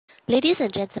Ladies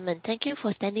and gentlemen, thank you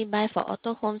for standing by for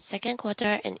Autohome's second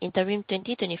quarter and interim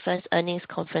 2021 earnings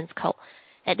conference call.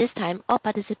 At this time, all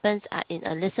participants are in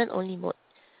a listen-only mode.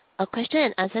 A question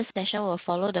and answer session will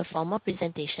follow the formal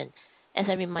presentation. As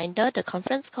a reminder, the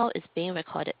conference call is being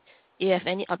recorded. If you have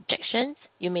any objections,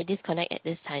 you may disconnect at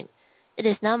this time. It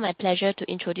is now my pleasure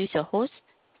to introduce your host,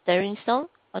 Sterling Song,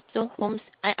 Autohome's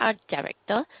IR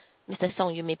Director. Mr.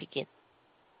 Song, you may begin.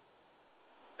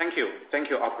 Thank you. Thank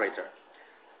you, operator.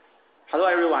 Hello,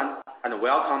 everyone, and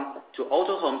welcome to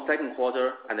Autohome second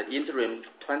quarter and the interim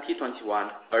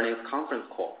 2021 earnings conference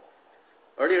call.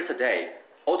 Earlier today,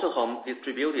 Autohome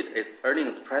distributed its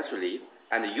earnings press release,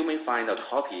 and you may find a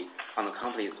copy on the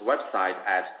company's website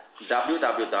at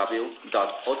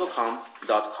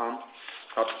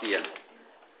www.autohome.com.cn.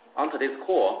 On today's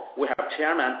call, we have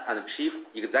Chairman and Chief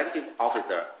Executive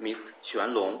Officer, Mr.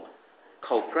 Quan Long,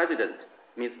 Co-President,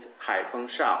 Mr. Haifeng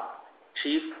Shao,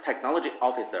 Chief Technology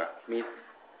Officer, Ms.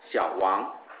 Xiao Wang,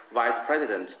 Vice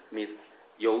President, Ms.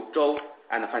 You Zhou,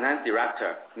 and Finance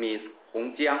Director, Ms.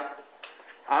 Hong Jiang.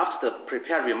 After the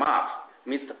prepared remarks,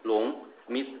 Mr. Long,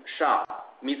 Ms. Shao,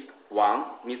 Ms. Wang,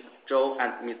 Ms. Zhou,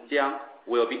 and Ms. Jiang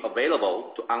will be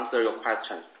available to answer your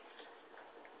questions.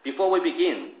 Before we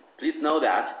begin, please know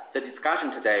that the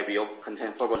discussion today will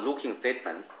contain forward-looking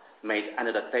statements made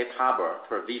under the safe harbor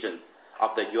provisions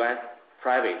of the U.S.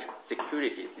 Private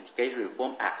Securities Litigation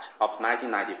Reform Act of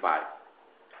 1995.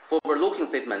 Forward-looking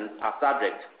statements are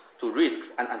subject to risks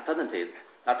and uncertainties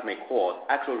that may cause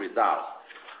actual results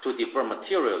to differ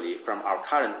materially from our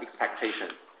current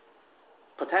expectations.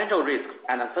 Potential risks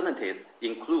and uncertainties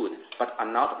include, but are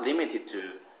not limited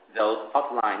to, those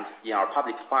outlined in our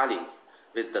public filings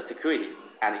with the Securities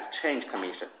and Exchange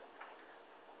Commission.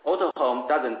 Autohome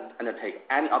doesn't undertake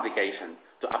any obligation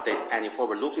to update any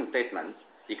forward-looking statements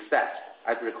except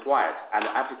as required under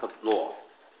applicable law.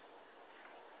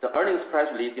 The earnings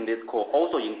press release in this call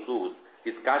also includes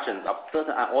discussions of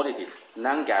certain unaudited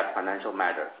non-GAAP financial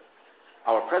measures.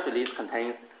 Our press release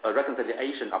contains a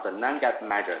reconciliation of the non-GAAP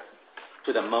measures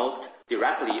to the most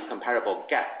directly comparable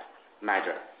GAAP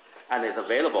measure and is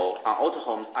available on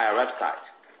Autohome's IR website.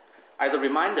 As a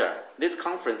reminder, this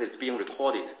conference is being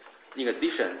recorded. In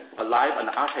addition, a live and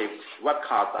archived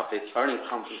webcast of this earnings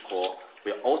conference call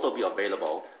will also be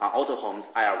available on Autohome's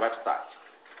IR website.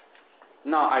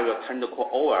 Now I will turn the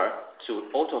call over to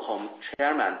Autohome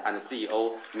Chairman and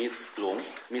CEO, Ms. Long.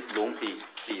 Ms. Long, please.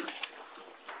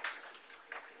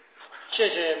 谢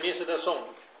谢 Mr. Song，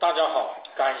 大家好，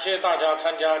感谢大家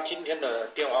参加今天的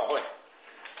电话会。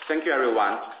Thank you,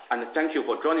 everyone, and thank you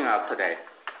for joining us today.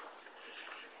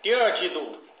 第二季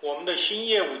度，我们的新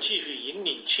业务继续引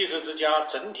领汽车之家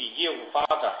整体业务发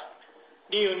展，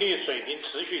利润率水平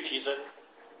持续提升。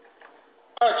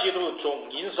二季度总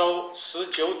营收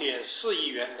 19.4 亿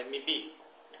元人民币，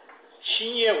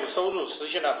新业务收入实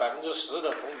现了 10% 的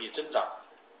同比增长，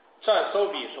占收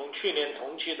比从去年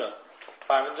同期的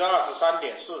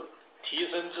 23.4% 提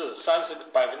升至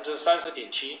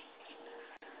 30.7%，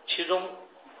 其中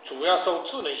主要受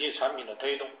智能系产品的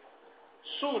推动，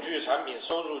数据产品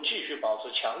收入继续保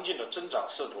持强劲的增长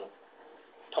势头，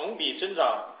同比增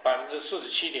长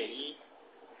 47.1%。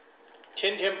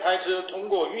天天拍车通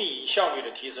过运营效率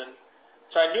的提升，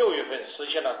在6月份实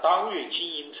现了当月经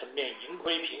营层面盈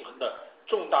亏平衡的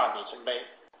重大里程碑。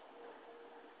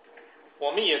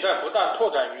我们也在不断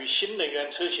拓展与新能源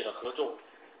车企的合作，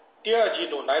第二季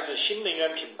度来自新能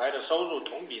源品牌的收入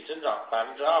同比增长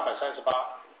 238%。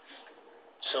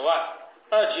此外，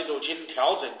二季度经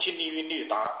调整净利润率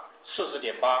达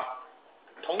 40.8%，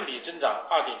 同比增长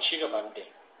 2.7 个百分点。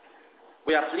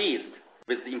 We are pleased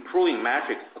with the improving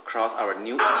metrics across our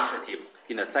new initiatives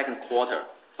in the second quarter,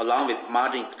 along with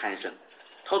margin expansion.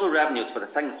 Total revenues for the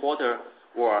second quarter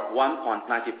were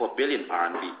 1.94 billion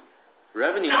RMB.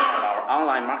 Revenues from our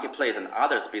online marketplace and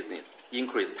others business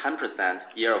increased 10%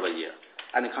 year-over-year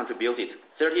and contributed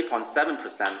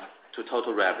 30.7% to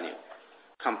total revenue,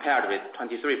 compared with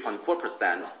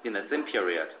 23.4% in the same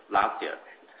period last year.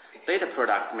 Data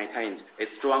products maintained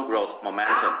its strong growth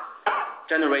momentum,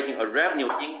 generating a revenue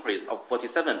increase of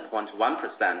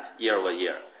 47.1%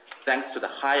 year-over-year, thanks to the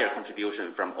higher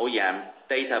contribution from OEM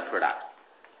data products.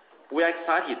 We are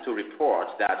excited to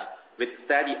report that with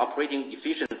steady operating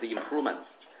efficiency improvements,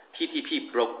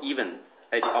 TTP broke even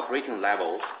at the operating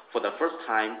level for the first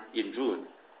time in June,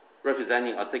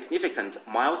 representing a significant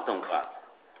milestone for us.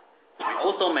 We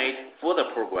also made further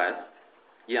progress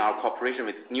in our cooperation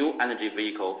with new energy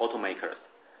vehicle automakers.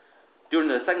 During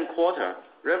the second quarter,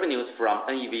 revenues from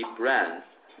NEV brands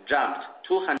jumped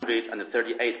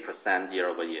 238%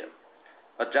 year-over-year.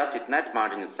 Adjusted net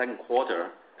margin in the second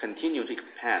quarter continued to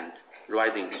expand,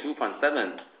 rising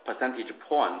 2.7 percentage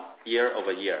points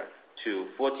year-over-year to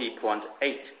 40.8%.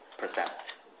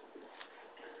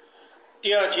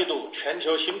 第二季度，全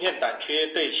球芯片短缺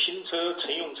对新车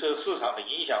乘用车市场的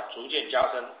影响逐渐加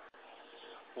深。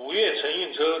5月乘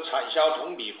用车产销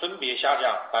同比分别下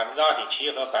降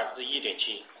 2.7% 和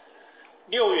 1.7%。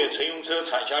6月乘用车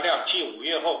产销量继5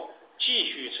月后继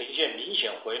续呈现明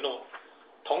显回落，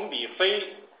同比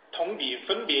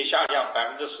分别下降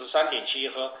 13.7%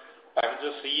 和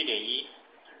 11.1%。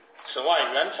此外，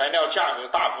原材料价格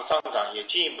大幅上涨也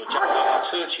进一步加大了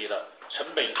车企的成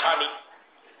本压力。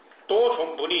多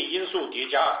重不利因素叠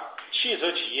加，汽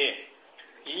车企业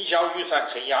营销预算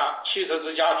承压，汽车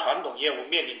之家传统业务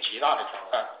面临极大的挑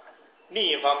战。另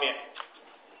一方面，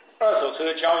二手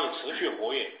车交易持续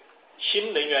活跃，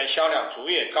新能源销量逐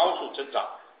月高速增长，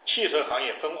汽车行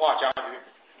业分化加剧。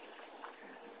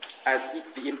As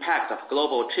the impact of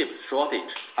global chip shortage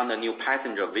on the new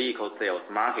passenger vehicle sales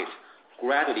market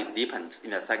gradually deepened in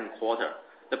the second quarter,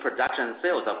 the production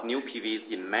sales of new PVs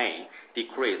in May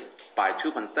decreased by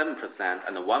 2.7%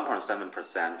 and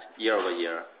 1.7%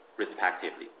 year-over-year,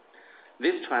 respectively.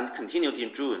 This trend continued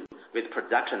in June, with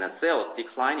production and sales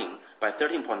declining by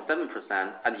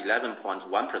 13.7% and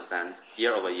 11.1%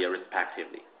 year-over-year,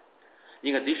 respectively.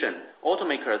 In addition,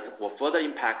 automakers were further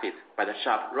impacted by the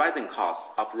sharp rising costs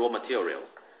of raw materials.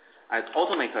 As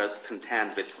automakers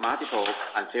contend with multiple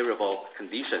unfavorable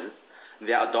conditions,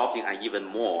 they are adopting an even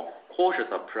more cautious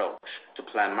approach to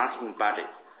plan marketing budgets,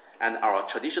 and our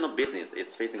traditional business is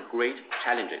facing great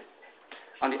challenges.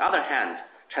 On the other hand,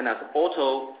 China's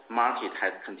auto market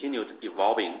has continued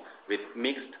evolving with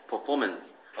mixed performance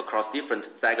across different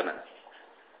segments.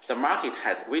 The market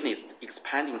has witnessed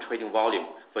expanding trading volume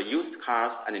for used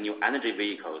cars, and new energy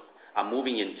vehicles are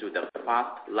moving into the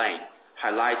fast lane,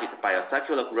 highlighted by a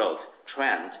secular growth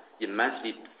trend in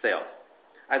monthly sales.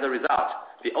 As a result,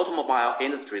 the automobile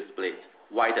industry split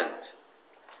widened.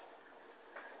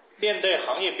 面对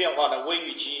行业变化的微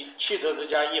预期，汽车之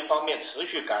家一方面持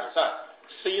续改善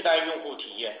C 端用户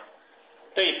体验，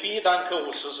对 B 端客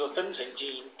户实施分层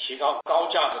经营，提高高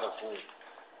价值的服务，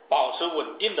保持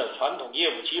稳定的传统业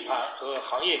务基盘和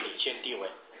行业领先地位。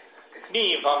另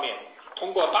一方面，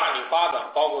通过大力发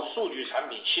展包括数据产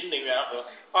品、新能源和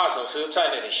二手车在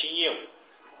内的新业务，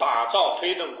打造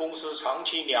推动公司长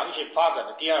期良性发展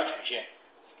的第二曲线。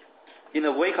In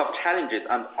the wake of challenges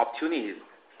and opportunities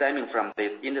stemming from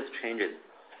these industry changes,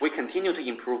 we continue to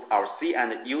improve our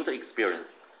C-end user experience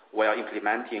while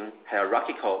implementing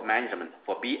hierarchical management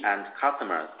for B-end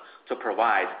customers to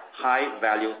provide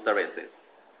high-value services.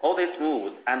 All these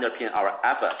moves underpin our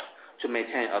efforts to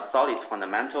maintain a solid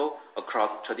fundamental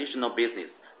across traditional business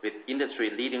with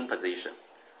industry-leading position.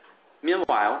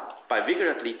 Meanwhile, by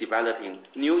vigorously developing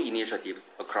new initiatives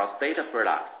across data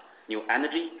products, new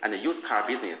energy, and used car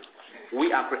business,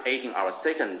 we are creating our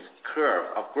second curve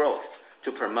of growth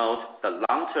to promote the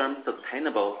long-term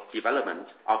sustainable development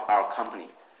of our company.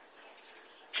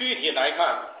 具体来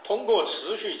看，通过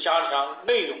持续加强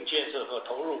内容建设和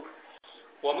投入，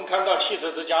我们看到汽车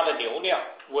之家的流量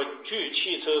稳居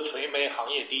汽车垂媒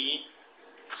行业第一，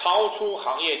超出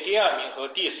行业第二名和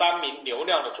第三名流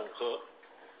量的总和，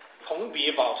同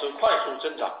比保持快速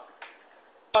增长。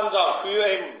按照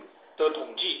QM 的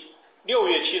统计，6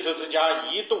月汽车之家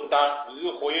移动端与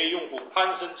活跃用户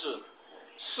攀升至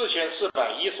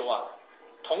4410万，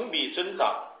同比增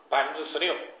长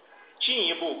 16%， 进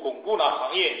一步巩固了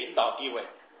行业领导地位。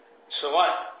此外，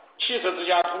汽车之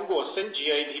家通过升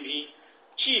级 APP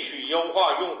继续优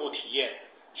化用户体验，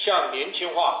向年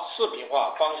轻化、视频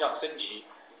化方向升级，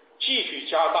继续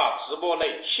加大直播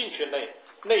类、兴趣类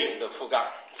内容的覆盖。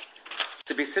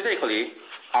Specifically,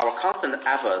 our constant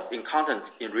efforts in content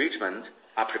enrichment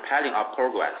are propelling our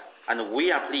progress, and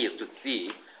we are pleased to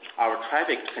see our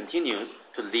traffic continues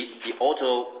to lead the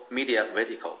auto media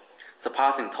vertical,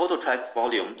 surpassing total traffic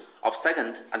volume of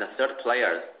second and third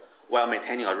players while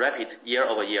maintaining a rapid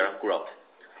year-over-year growth.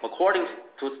 According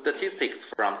to statistics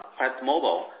from Quest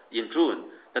Mobile, in June,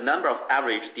 the number of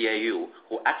average DAU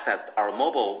who accessed our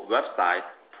mobile website,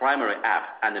 primary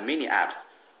app, and mini apps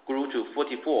grew to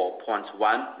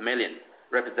 44.1 million,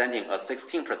 representing a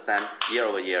 16%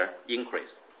 year-over-year increase.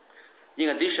 In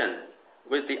addition,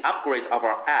 with the upgrade of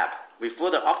our app, we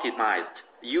further optimized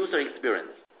user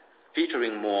experience,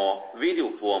 featuring more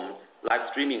video forms, live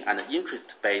streaming, and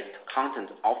interest-based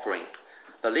content offerings.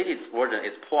 The latest version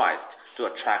is poised to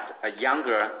attract a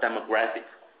younger demographic.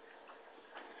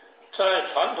 在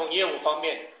传统业务方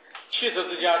面，汽车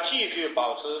之家继续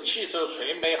保持汽车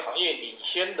垂媒行业领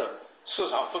先的市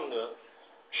场份额，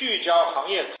聚焦行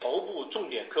业头部重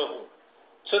点客户，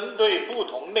针对不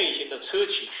同类型的车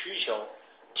企需求，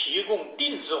提供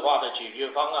定制化的解决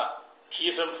方案，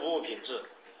提升服务品质。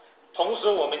同时，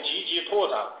我们积极拓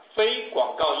展非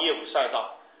广告业务赛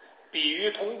道，比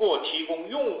如通过提供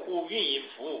用户运营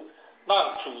服务，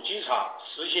让主机厂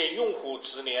实现用户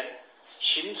直连，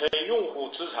形成用户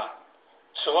资产。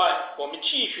此外，我们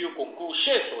继续巩固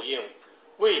线索业务，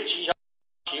为经销商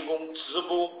提供直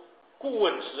播、顾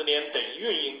问直连等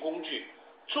运营工具，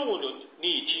助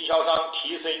力经销商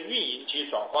提升运营及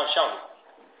转化效率。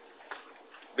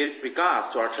With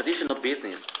regards to our traditional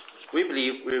business, we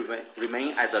believe we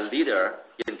remain as a leader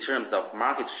in terms of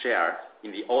market share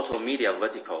in the auto media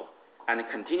vertical and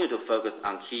continue to focus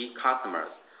on key customers,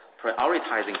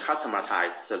 prioritizing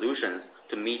customized solutions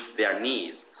to meet their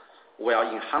needs while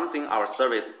enhancing our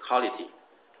service quality.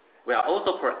 We are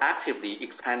also proactively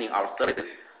expanding our services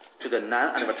to the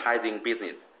non-advertising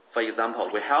business. For example,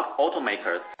 we help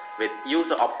automakers with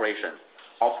user operations,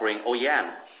 offering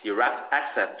OEMs direct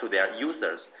access to their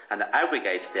users and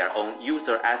aggregate their own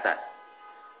user assets.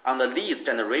 On the lead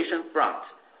generation front,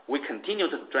 we continue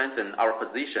to strengthen our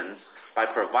position by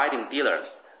providing dealers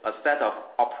a set of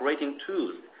operating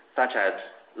tools such as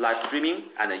live streaming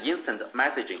and instant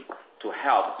messaging to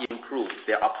help improve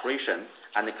their operation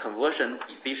and conversion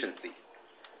efficiency.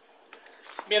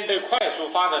 面对快速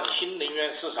发展的新能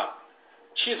源市场，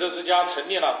汽车之家成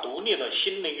立了独立的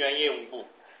新能源业务部，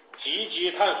积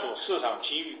极探索市场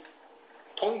机遇，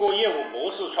通过业务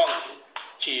模式创新，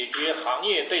解决行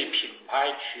业对品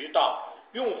牌、渠道、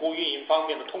用户运营方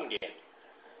面的痛点，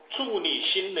助力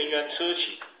新能源车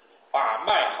企把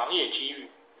脉行业机遇。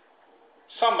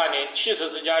上半年，汽车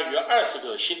之家与20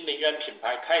个新能源品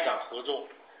牌开展合作。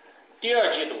第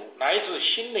二季度，来自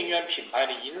新能源品牌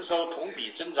的营收同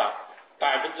比增长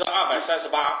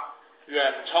238%，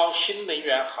远超新能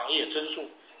源行业增速。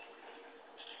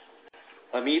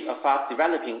Amid a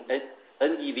fast-developing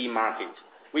NEV market,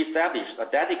 we established a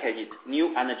dedicated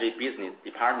new energy business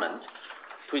department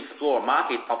to explore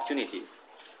market opportunities.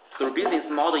 Through business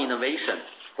model innovation,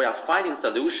 we are finding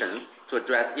solutions to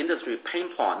address industry pain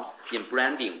points in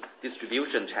branding,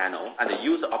 distribution channel, and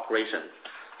user operations,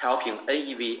 helping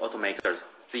NEV automakers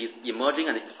seize emerging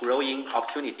and growing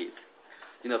opportunities.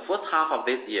 In the first half of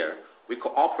this year, we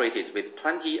cooperated with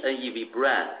 20 NEV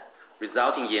brands,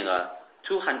 resulting in a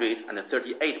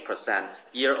 238%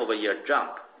 year-over-year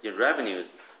jump in revenues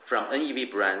from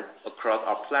NEV brands across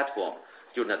our platform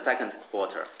during the second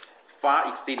quarter, far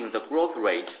exceeding the growth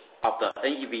rate of the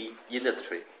NEV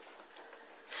industry.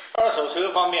 二手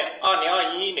车方面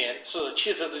，2021年是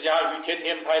汽车之家与天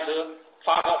天拍车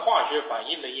发生化学反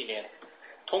应的一年。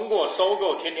通过收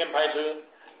购天天拍车，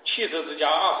汽车之家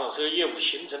二手车业务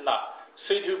形成了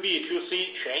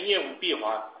C2B2C 全业务闭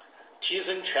环，提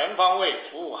升全方位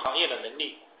服务行业的能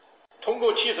力。通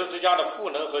过汽车之家的赋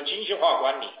能和精细化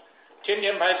管理，天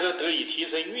天拍车得以提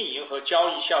升运营和交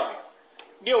易效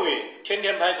率。6月，天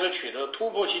天拍车取得突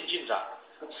破性进展，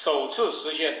首次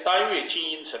实现单月经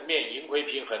营层面盈亏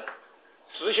平衡，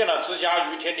实现了之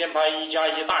家与天天拍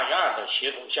1+1大于2的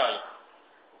协同效应。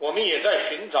我们也在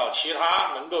寻找其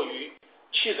他能够与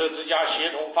汽车之家协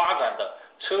同发展的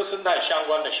车生态相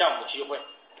关的项目机会。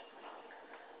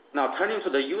Now turning to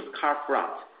the used car front,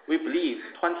 we believe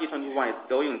 2021 is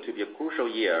going to be a crucial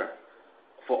year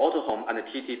for Autohome and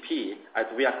TTP as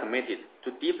we are committed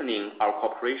to deepening our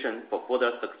cooperation for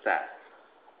further success.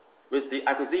 With the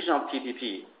acquisition of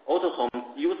TTP,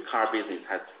 Autohome's used car business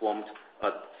has formed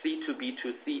a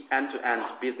C2B2C end-to-end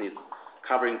business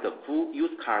covering the full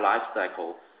used car life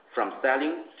cycle from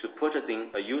selling to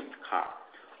purchasing a used car,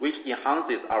 which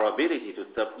enhances our ability to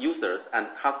serve users and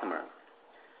customers.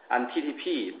 And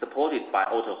TTP, supported by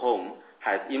Autohome,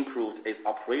 has improved its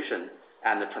operation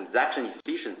and transaction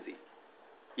efficiency.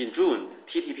 In June,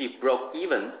 TTP broke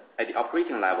even at the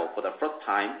operating level for the first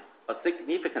time, a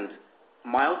significant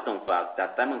milestone for us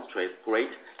that demonstrates great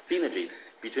synergies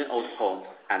between Autohome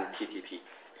and TTP.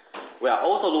 We are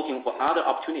also looking for other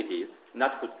opportunities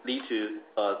that could lead to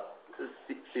a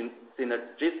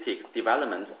synergistic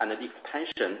development and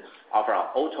expansion of our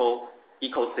auto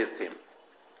ecosystem.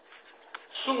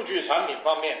 数据产品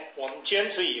方面，我们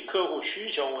坚持以客户需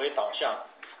求为导向，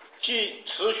即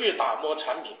持续打磨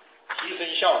产品，提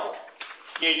升效果，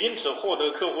也因此获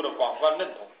得客户的广泛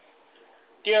认同。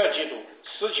第二季度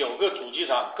，19个主机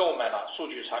厂购买了数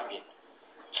据产品，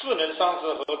智能上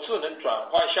市和智能转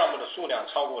换项目的数量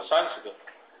超过30个。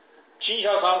经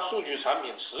销商数据产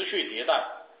品持续迭代，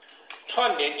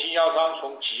串联经销商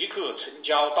从即刻成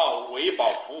交到维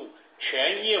保服务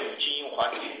全业务经营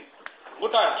环节，不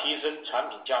断提升产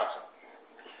品价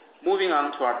值。Moving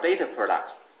on to our data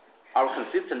products, our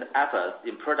consistent efforts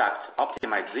in product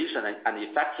optimization and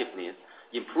effectiveness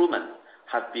improvement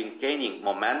has been gaining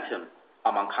momentum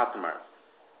among customers.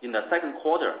 In the second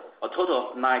quarter, a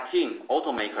total of 19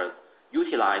 automakers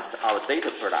utilized our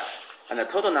data products, and the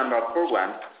total number of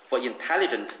programs for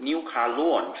intelligent new car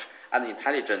launch and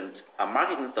intelligent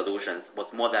marketing solutions was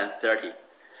more than 30.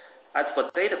 As for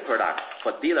data products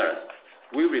for dealers,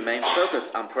 we remain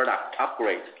focused on product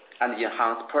upgrade and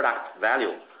enhance product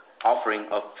value, offering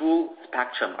a full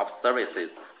spectrum of services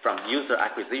from user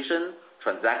acquisition,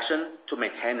 transaction to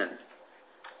maintenance.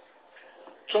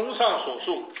 综上所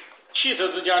述，汽车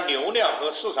之家流量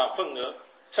和市场份额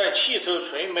在汽车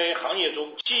传媒行业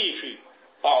中继续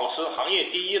保持行业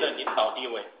第一的领导地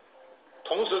位，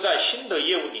同时在新的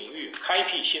业务领域开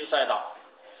辟新赛道，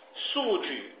数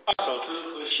据、二手车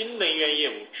和新能源业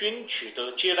务均取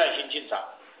得阶段性进展。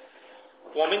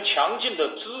我们强劲的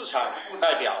资产负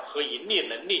债表和盈利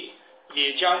能力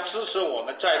也将支持我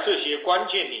们在这些关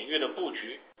键领域的布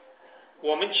局。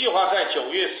我们计划在9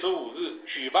月15日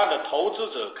举办的投资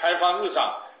者开放日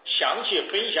上详细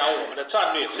分享我们的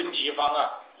战略升级方案，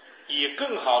以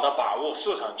更好地把握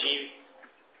市场机遇。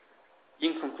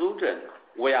In conclusion,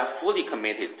 we are fully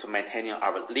committed to maintaining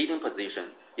our leading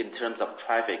position in terms of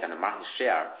traffic and market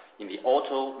share in the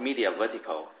auto media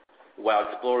vertical, while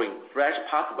exploring fresh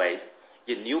pathways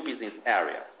in new business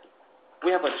areas.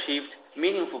 We have achieved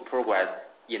meaningful progress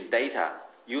in data,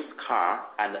 used car,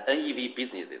 and NEV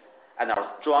businesses, and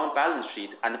our strong balance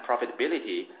sheet and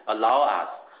profitability allow us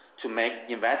to make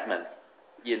investments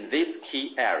in these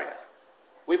key areas.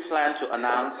 We plan to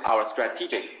announce our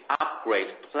strategic upgrade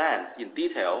plans in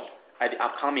detail at the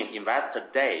upcoming Investor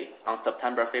Day on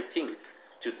September 15th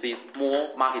to seize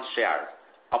more market shares,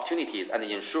 opportunities, and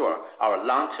ensure our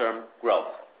long-term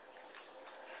growth.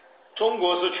 中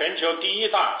国是全球第一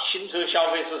大新车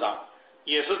消费市场，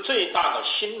也是最大的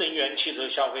新能源汽车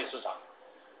消费市场。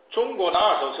中国的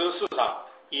二手车市场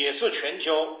也是全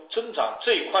球增长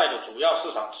最快的主要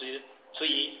市场之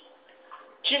一。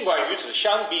尽管如此，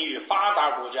相比于发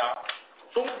达国家，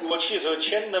中国汽车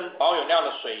千能保有量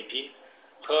的水平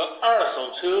和二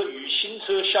手车与新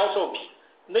车销售比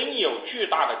仍有巨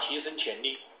大的提升潜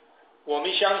力。我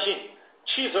们相信，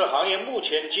汽车行业目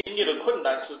前经历的困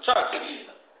难是暂时性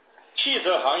的，汽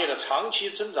车行业的长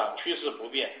期增长趋势不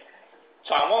变。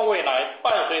展望未来，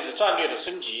伴随着战略的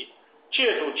升级，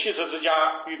借助汽车之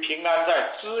家与平安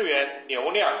在资源、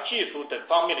流量、技术等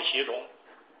方面的协同，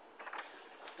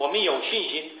我们有信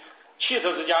心，汽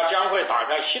车之家将会打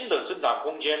开新的增长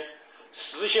空间，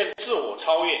实现自我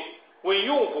超越，为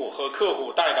用户和客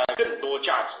户带来更多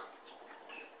价值。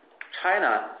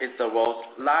China is the world's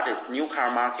largest new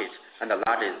car market and the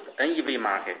largest NEV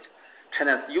market.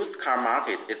 China's used car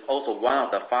market is also one of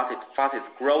the fastest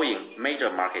growing major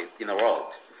markets in the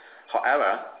world.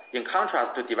 However, in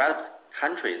contrast to developed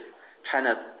countries,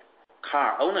 China's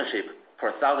car ownership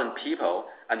per thousand people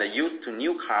and the used to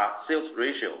new car sales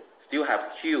ratio still have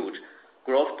huge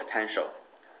growth potential.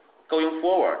 Going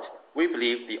forward, we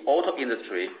believe the auto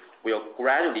industry will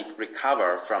gradually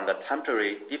recover from the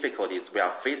temporary difficulties we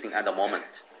are facing at the moment,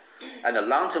 and the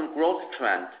long-term growth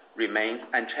trend remains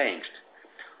unchanged.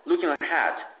 Looking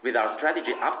ahead, with our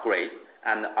strategy upgrade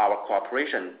and our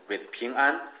cooperation with Ping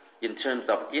An in terms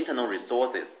of internal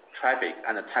resources, traffic,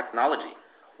 and technology,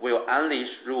 we will unleash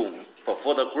room for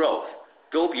further growth,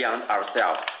 go beyond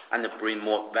ourselves, and bring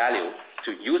more value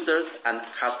to users and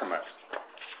customers.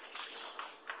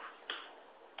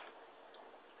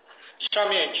 下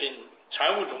面请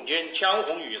财务总监江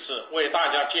宏女士为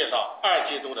大家介绍2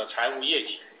季度的财务业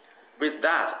绩。With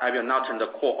that, I will now turn the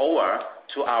call over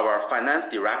to our Finance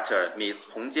Director, Ms.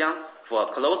 Hong Jiang, for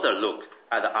a closer look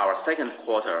at our second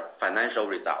quarter financial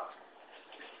results.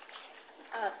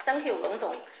 Thank you, Long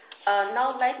Dong.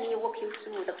 Now let me walk you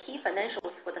through the key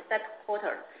financials for the second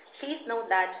quarter. Please note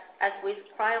that, as with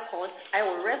prior calls, I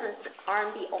will reference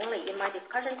RMB only in my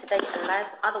discussion today unless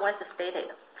otherwise stated.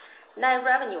 Net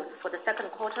revenues for the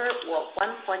second quarter were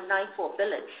 1.94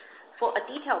 billion. For a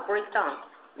detailed breakdown,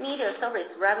 media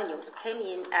service revenues came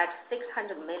in at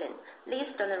 600 million, lead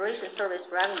generation service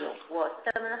revenue was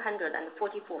 744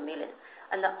 million,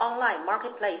 and the online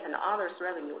marketplace and others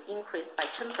revenue increased by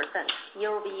 10%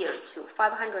 year-over-year to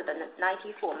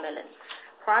 594 million,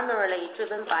 primarily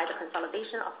driven by the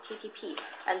consolidation of TTP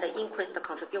and the increased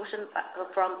contribution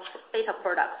from data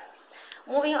products.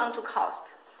 Moving on to cost.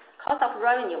 Cost of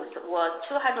revenues was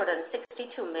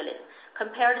 262 million,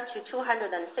 compared to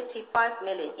 265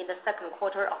 million in the second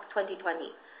quarter of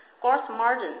 2020. Gross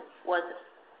margin was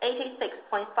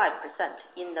 86.5%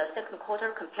 in the second quarter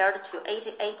compared to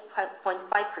 88.5%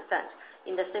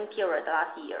 in the same period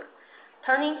last year.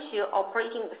 Turning to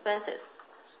operating expenses.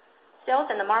 Sales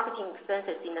and marketing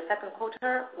expenses in the second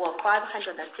quarter were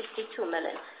 562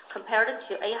 million, compared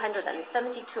to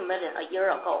 872 million a year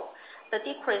ago. The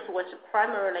decrease was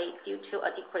primarily due to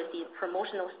a decrease in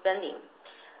promotional spending.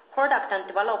 Product and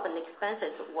development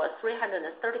expenses were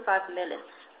 335 million,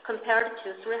 compared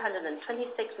to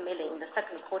 326 million in the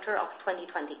second quarter of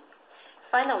 2020.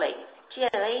 Finally,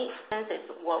 G&A expenses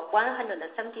were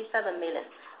 177 million,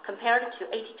 compared to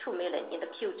 82 million in the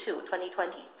Q2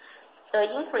 2020. The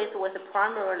increase was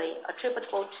primarily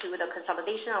attributable to the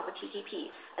consolidation of TTP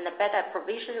and the bad debt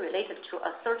provision related to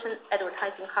a certain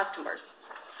advertising customers.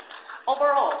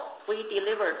 Overall, we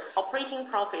delivered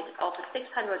operating profit of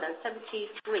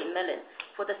 673 million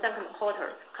for the second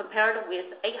quarter, compared with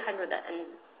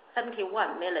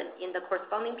 871 million in the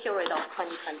corresponding period of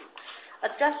 2020.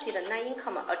 Adjusted net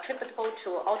income attributable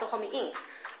to Autohome Inc.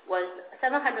 was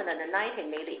 790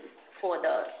 million for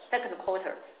the second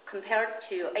quarter, compared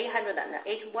to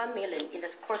 881 million in the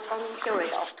corresponding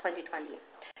period of 2020.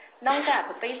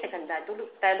 Non-GAAP basic and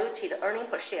diluted earnings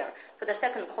per share for the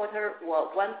second quarter were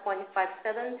 1.57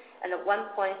 and 1.56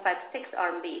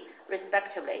 RMB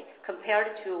respectively,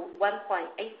 compared to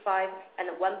 1.85 and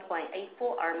 1.84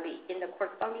 RMB in the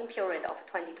corresponding period of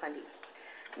 2020.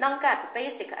 Non-GAAP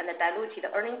basic and diluted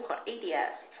earnings per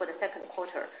ADS for the second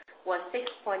quarter was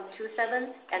 6.27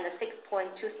 and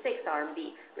 6.26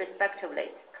 RMB respectively,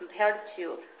 compared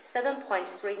to 7.39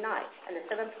 and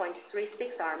 7.36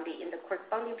 RMB in the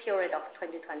corresponding period of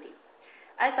 2020.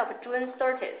 As of June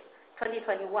 30th,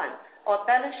 2021, our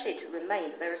balance sheet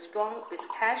remained very strong with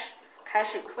cash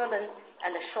equivalents,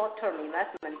 and short-term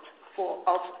investments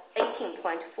of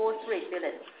 18.43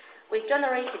 billion. We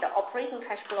generated operating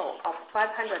cash flow of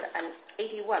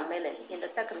 581 million in the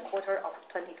second quarter of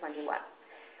 2021.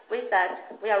 With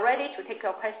that, we are ready to take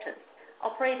your questions.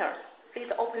 Operator,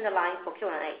 please open the line for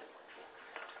Q&A.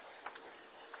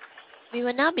 We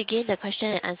will now begin the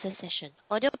question and answer session.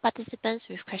 Audio participants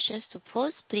with questions to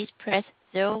pose, please press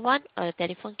 01 on your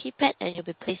telephone keypad and you'll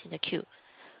be placed in the queue.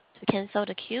 To cancel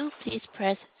the queue, please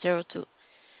press 02.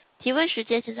 提问时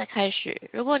间现在开始。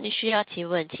如果你需要提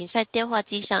问，请在电话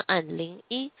机上按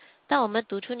01。当我们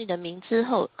读出你的名字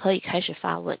后，可以开始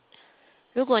发问。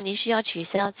如果你需要取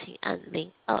消，请按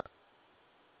02。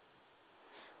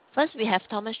First, we have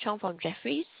Thomas Chong from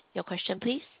Jefferies. Your question,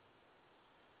 please.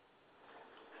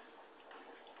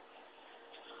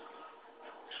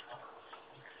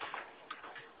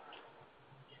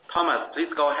 Thomas,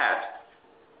 please go ahead.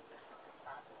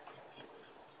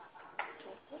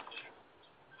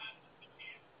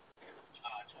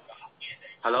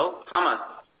 Hello, Thomas.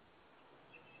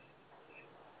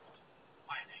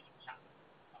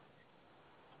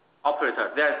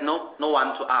 Operator, there is no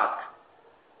one to ask.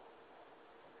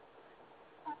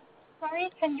 Sorry,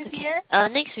 can you hear?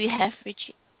 Next we have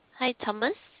Richie. Hi,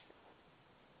 Thomas.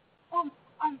 Oh,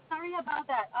 I'm sorry about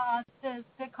that. The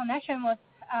connection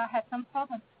had some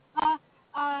problems.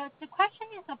 The question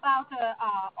is about the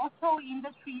auto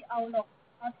industry outlook.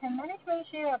 Can management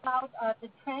share about the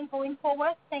trend going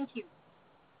forward? Thank you.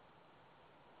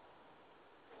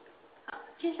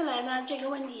 接下来呢，这个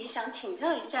问题想请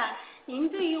教一下您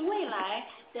对于未来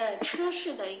的车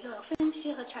市的一个分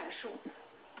析和阐述。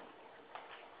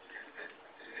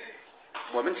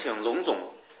我们请龙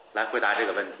总来回答这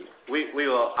个问题。We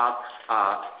will ask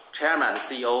Chairman and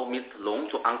CEO Mr. Long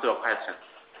to answer your question.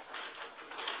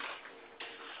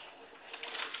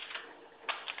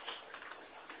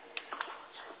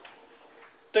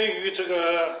 对于这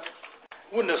个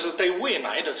问的是对未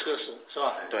来的车市是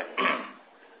吧？对。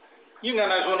应该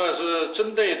来说呢，是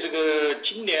针对这个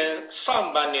今年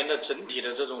上半年的整体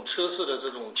的这种车市的这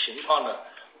种情况呢，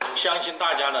我相信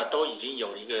大家呢都已经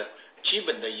有一个基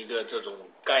本的一个这种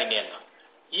概念了。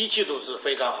一季度是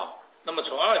非常好，那么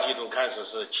从二季度开始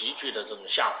是急剧的这种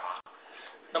下滑。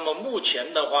那么目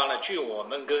前的话呢，据我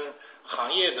们跟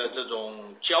行业的这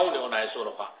种交流来说的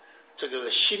话，这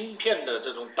个芯片的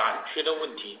这种短缺的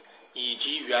问题，以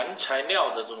及原材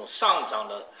料的这种上涨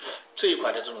的这一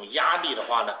块的这种压力的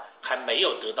话呢，还没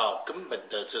有得到根本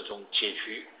的这种解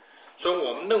决。所以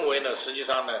我们认为呢，实际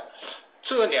上呢，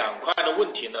这两块的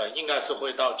问题呢，应该是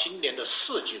会到今年的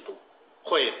4季度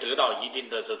会得到一定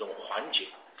的这种缓解。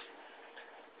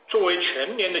作为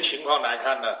全年的情况来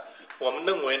看呢，我们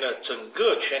认为呢，整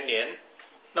个全年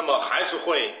那么还是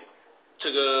会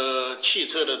这个汽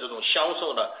车的这种销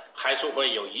售呢，还是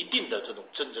会有一定的这种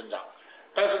正增长。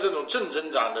但是这种正增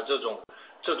长的这种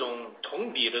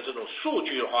同比的这种数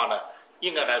据的话呢，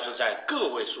应该来说在个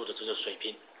位数的这个水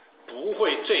平，不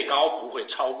会最高不会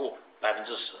超过10%。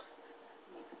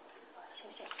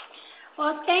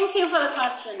Well, thank you for the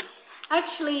question.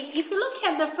 Actually, if you look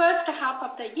at the first half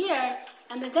of the year,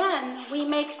 and then we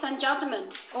make some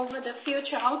judgments over the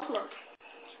future outlook.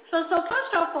 So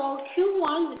first of all,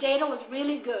 Q1, the data was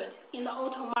really good in the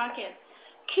auto market.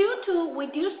 Q2, we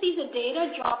do see the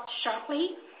data dropped sharply,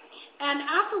 and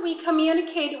after we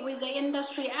communicated with the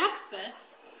industry experts,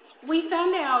 we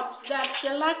found out that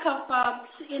the lack of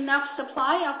enough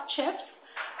supply of chips,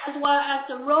 as well as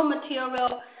the raw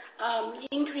material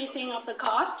increasing of the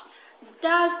cost,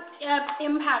 does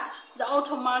impact the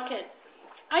auto market.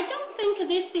 I don't think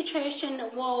this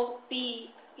situation will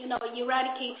be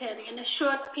eradicated in a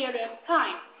short period of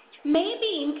time.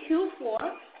 Maybe in Q4,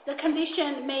 the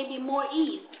condition may be more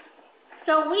eased.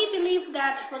 So we believe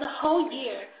that for the whole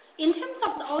year, in terms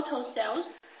of the auto sales,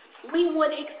 we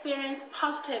would experience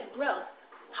positive growth.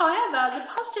 However, the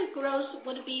positive growth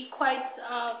would be quite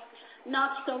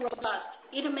not so robust.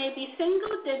 It may be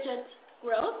single-digit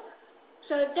growth,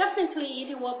 so definitely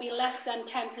it will be less than 10%.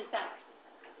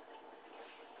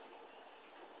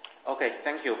 Okay,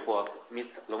 thank you for Ms.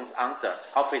 Long's answer.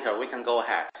 Operator, we can go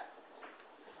ahead.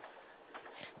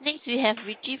 Next, we have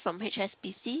Richie from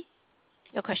HSBC.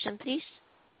 Your question, please.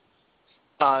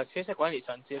 谢谢管理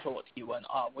层接受我提问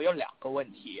啊，我有2个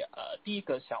问题，第一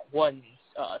个想问，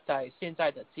在现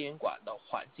在的监管的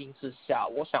环境之下，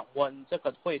我想问这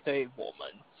个会对我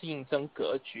们竞争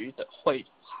格局的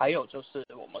还有就是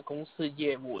我们公司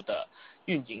业务的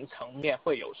运营层面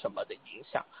会有什么的影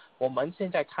响？我们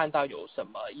现在看到有什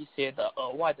么一些的额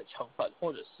外的成本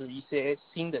或者是一些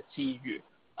新的机遇，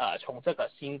从这个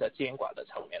新的监管的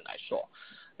层面来说。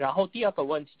然后第二个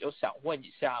问题就想问一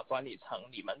下管理层，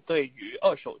你们对于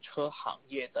二手车行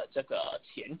业的这个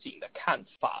前景的看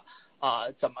法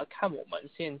怎么看我们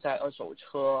现在二手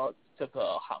车这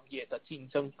个行业的竞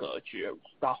争格局，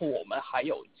然后我们还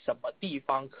有什么地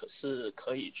方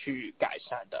可以去改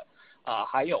善的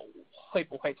还有会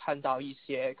不会看到一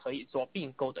些可以做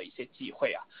并购的一些机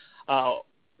会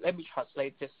Let me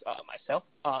translate this myself.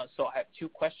 So I have 2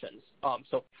 questions.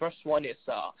 So first one is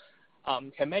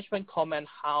can management comment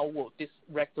how will this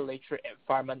regulatory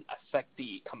environment affect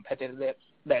the competitive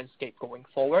landscape going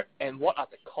forward, and what are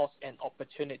the costs and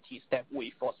opportunities that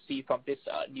we foresee from this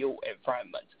new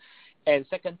environment? And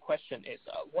second question is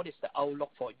what is the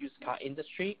outlook for used car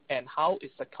industry, and how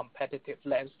is the competitive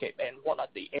landscape, and what are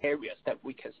the areas that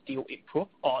we can still improve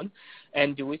on,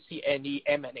 and do we see any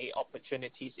M&A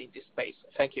opportunities in this space?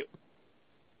 Thank you.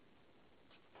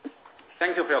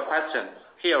 Thank you for your question.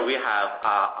 Here we have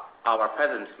our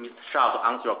President, Mr. Shao, to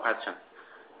answer your question.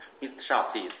 Mr.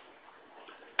 Shao, please.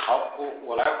 好，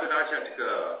我来回答一下这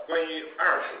个关于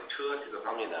二手车这个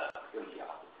方面的问题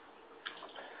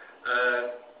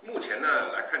目前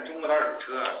呢来看中国的二手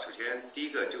车首先第一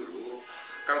个就如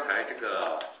刚才这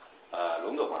个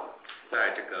龙总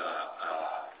在这个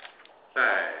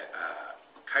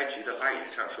开局的发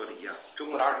言上说的一样，中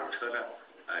国的二手车呢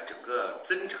整个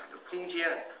增长的空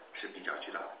间是比较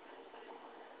巨大的。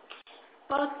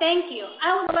Well, thank you.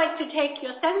 I would like to take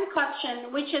your second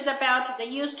question, which is about the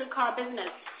used car business.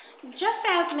 Just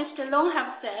as Mr. Long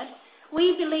have said,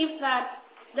 we believe that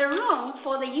the room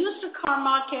for the used car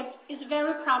market is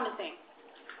very promising.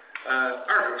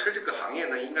 二手车这个行业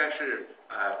呢，应该是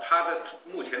它的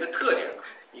目前的特点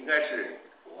应该是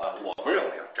我们认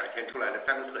为展现出来的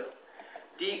3个特点。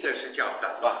第一个是叫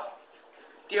散乱，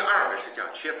第二个是叫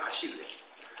缺乏信任，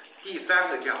第三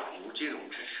个叫无金融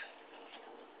支持。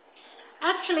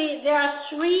Actually, there are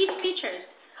 3 features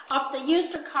of the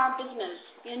used car business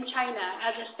in China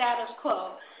as a status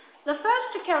quo. The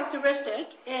first characteristic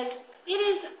is it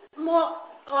is more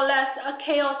or less a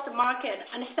chaos market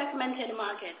and a segmented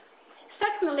market.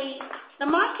 Secondly, the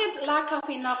market lack of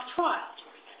enough trust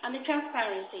and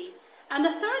transparency. And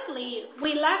thirdly,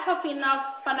 we lack of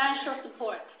enough financial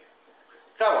support.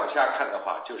 再往下看的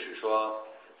话，就是说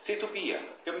C to B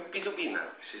跟 B to B 呢，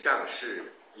实际上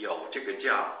是有这个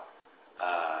叫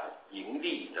盈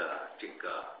利的这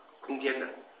个空间的，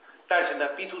但是呢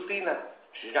B to C 呢，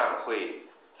实际上会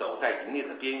走在盈利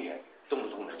的边缘，动不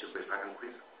动呢就会发生亏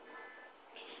损。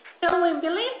So we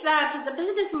believe that the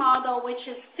business model, which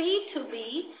is C to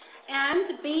B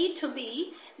and B to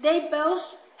B, they both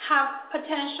have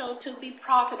potential to be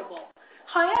profitable.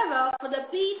 However, for the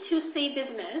B to C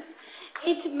business,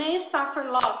 it may suffer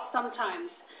loss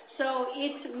sometimes, so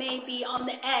it may be on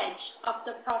the edge of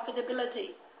the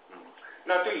profitability.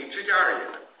 那对于之家而言，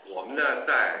我们呢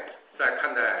在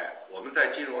看待我们在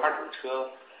进入二手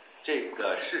车这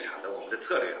个市场的我们的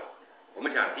策略我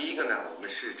们讲第一个呢，我们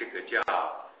是这个叫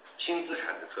轻资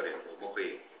产的策略，我们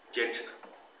会坚持的。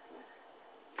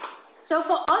So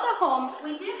for Autohome,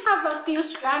 we do have a few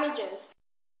strategies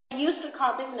in the used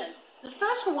car business. The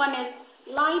first one is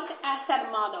light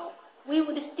asset model. we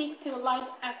would stick to light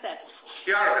assets.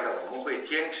 第二个呢，我们会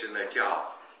坚持呢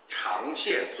叫长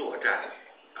线作战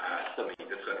这么一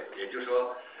个策略，也就是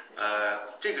说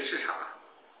这个市场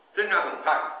增长很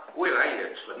快，未来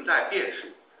也存在变数，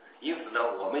因此呢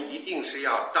我们一定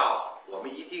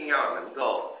要能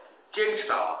够坚持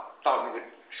到那个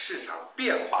市场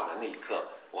变化的那一刻，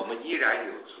我们依然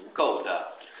有足够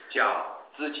的叫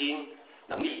资金、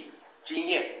能力、经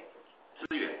验、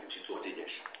资源去做这件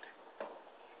事。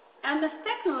And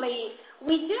secondly,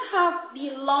 we do have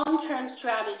the long-term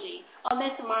strategy on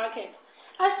this market.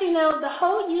 As you know, the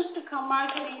whole used car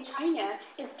market in China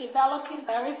is developing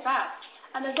very fast,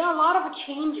 and there are a lot of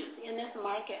changes in this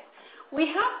market. We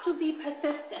have to be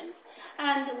persistent,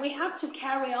 and we have to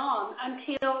carry on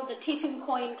until the tipping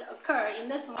point occurs in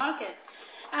this market.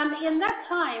 And in that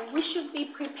time, we should be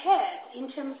prepared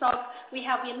in terms of we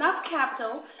have enough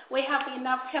capital, we have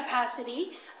enough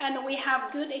capacity, and we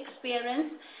have good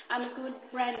experience and good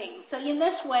branding. So in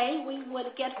this way, we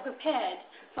would get prepared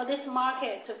for this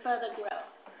market to further grow.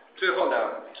 最后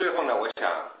呢，我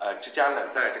想之家呢，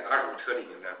在这个二手车里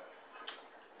面呢，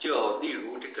就例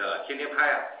如这个天天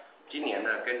拍今年呢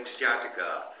跟之家这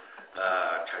个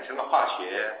产生了化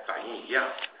学反应一样，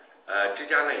之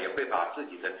家呢也会把自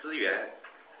己的资源，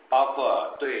包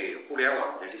括对互联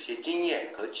网的这些经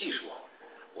验和技术，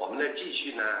我们呢继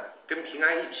续呢跟平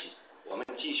安一起，我们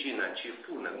继续呢去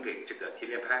赋能给这个天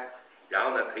天拍，然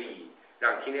后呢可以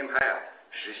让天天拍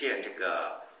实现这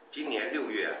个今年6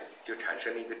月就产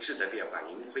生了一个质的变化，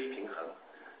盈亏平衡。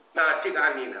那这个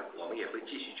案例呢，我们也会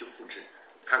继续去复制，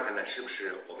看看呢是不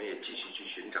是我们也继续去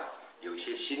寻找有一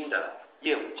些新的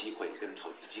业务机会跟投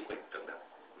资机会等等。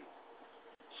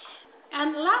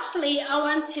And lastly, I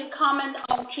want to comment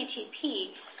on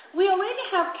TTP. We already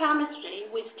have chemistry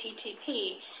with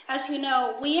TTP. As you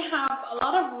know, we have a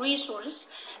lot of resources,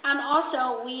 and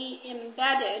also we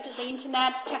embedded the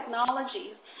internet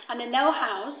technologies and the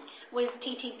know-how with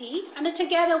TTP, and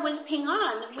together with Ping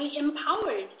An, we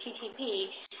empowered TTP.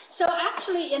 So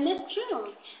actually in this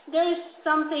June, there is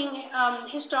something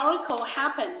historical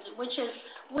happened, which is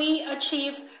we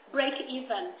achieved break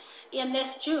even in this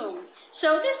June.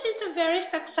 So this is a very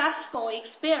successful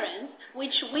experience,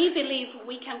 which we believe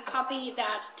we can copy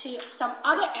that to some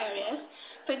other areas.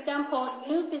 For example,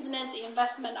 new business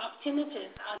investment opportunities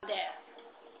are there.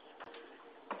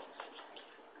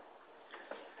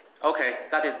 Okay,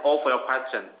 that is all for your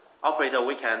question. Operator,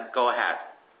 we can go ahead.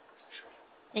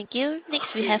 Thank you. Next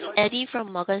we have Eddie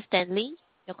from Morgan Stanley.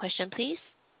 Your question, please.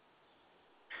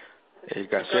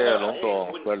 感谢龙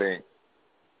总和领。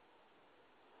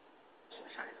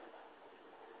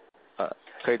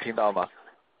可以听到吗？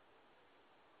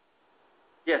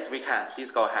 Yes, we can.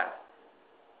 Please go ahead.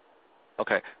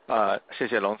 OK， 谢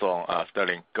谢龙总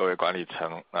Sterling， 各位管理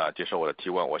层接受我的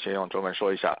提问。我先用中文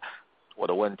说一下我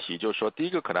的问题，就是说第一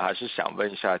个可能还是想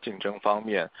问一下竞争方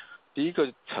面。第一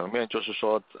个层面就是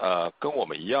说跟我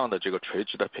们一样的这个垂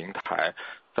直的平台，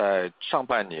在上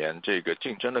半年这个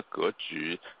竞争的格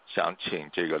局，想请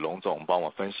这个龙总帮我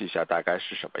分析一下大概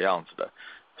是什么样子的。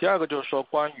第二个就是说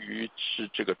关于是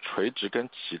这个垂直跟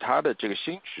其他的这个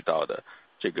新渠道的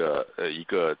这个一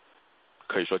个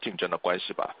可以说竞争的关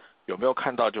系吧，有没有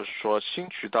看到就是说新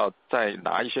渠道在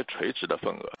拿一些垂直的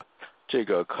份额，这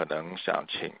个可能想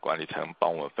请管理层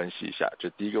帮我们分析一下，这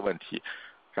第一个问题。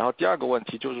然后第二个问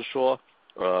题就是说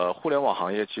互联网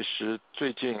行业其实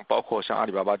最近包括像阿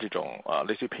里巴巴这种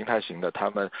类似于平台型的，他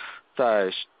们在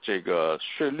这个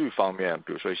税率方面，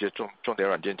比如说一些重点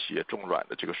软件企业重软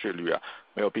的这个税率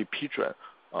没有被批准。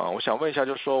我想问一下，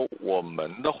就是说我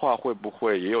们的话会不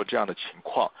会也有这样的情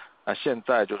况？那现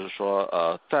在就是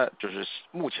说在就是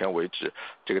目前为止，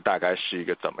这个大概是一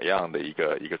个怎么样的一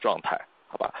个状态？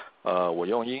好吧，我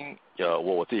用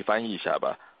我自己翻译一下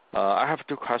吧。I have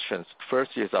two questions.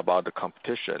 First is about the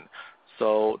competition.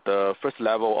 So the first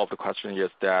level of the question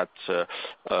is that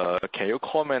can you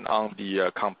comment on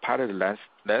the competitive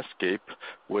landscape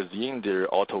within the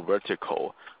auto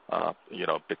vertical,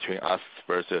 between us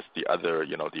versus the other,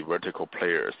 the vertical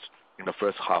players in the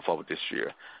first half of this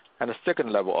year? And the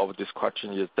second level of this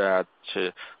question is that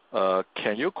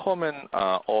can you comment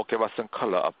or give us some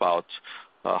color about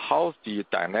how's the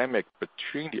dynamic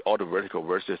between the auto vertical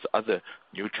versus other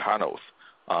new channels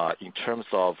in terms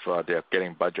of they're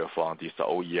getting budget from these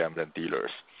OEMs and dealers?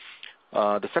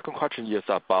 The second question is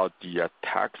about the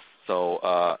tax. So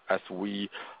as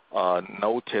we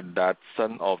noted that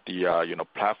some of the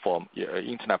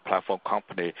internet platform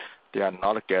company, they are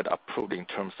not get approved in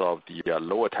terms of the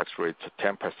lower tax rate,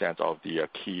 10% of the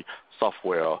key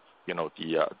software,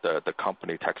 the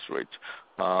company tax rate.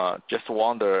 Just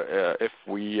wonder if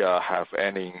we have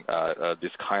any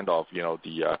this kind of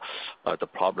the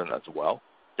problem as well.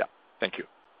 Yeah, thank you.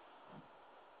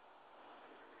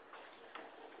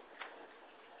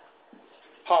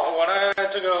 好，我来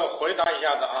这个回答一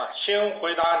下子啊，先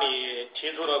回答你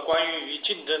提出的关于与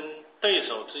竞争对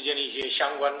手之间的一些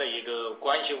相关的一个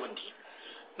关系问题。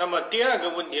那么第二个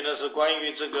问题呢，是关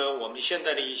于这个我们现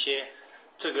在的一些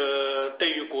这个对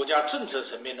于国家政策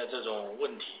层面的这种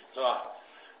问题，是吧？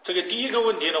这个第一个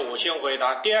问题呢，我先回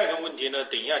答；第二个问题呢，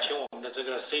等一下请我们的这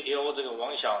个 CTO 这个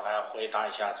王晓来回答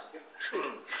一下子。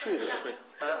税的税，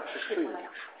是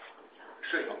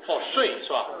税，税是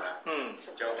吧？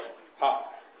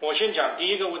好，我先讲第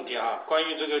一个问题啊，关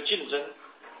于这个竞争。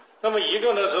那么一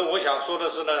个呢是我想说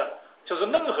的是呢，就是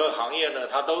任何行业呢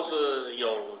它都是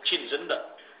有竞争的，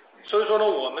所以说呢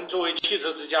我们作为汽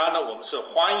车之家呢，我们是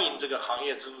欢迎这个行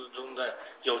业之中的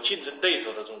有竞争对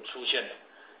手的这种出现的，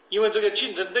因为这个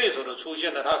竞争对手的出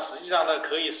现呢，它实际上呢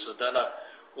可以使得呢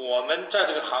我们在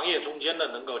这个行业中间呢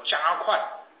能够加快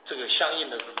这个相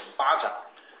应的这种发展，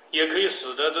也可以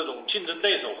使得这种竞争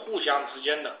对手互相之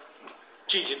间呢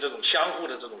进行这种相互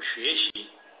的这种学习。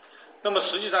那么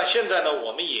实际上现在呢，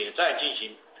我们也在进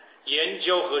行研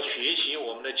究和学习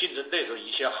我们的竞争对手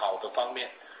一些好的方面，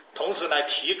同时来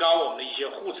提高我们的一些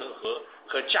护城河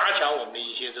和加强我们的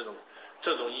一些这种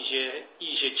一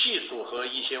些技术和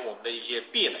一些我们的一些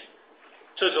壁垒。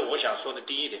这是我想说的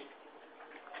第一点。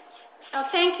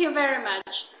Thank you very much.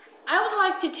 I would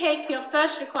like to take your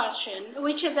first question,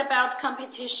 which is about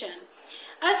competition.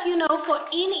 As you know, for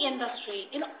any industry,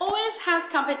 it always has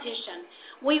competition.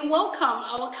 We welcome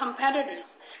our competitors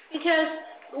because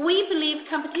we believe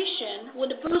competition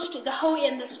would boost the whole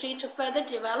industry to further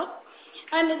develop,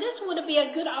 and this would be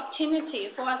a good opportunity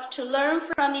for us to learn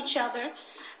from each other.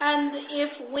 And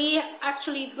if we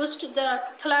actually boost the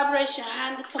collaboration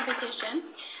and competition,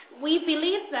 we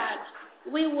believe that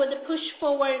we would push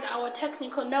forward our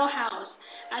technical know-how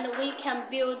and we can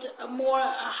build a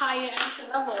higher entry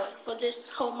level for this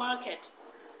whole market.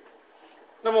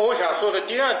 那么我想说的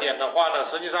第二点的话呢，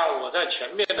实际上我在前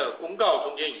面的公告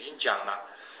中间已经讲了。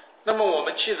那么我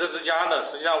们汽车之家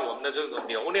呢，实际上我们的这种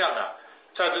流量呢，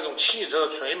在这种汽车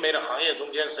传媒的行业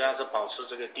中间实际上是保持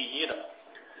这个第一的。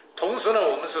同时呢，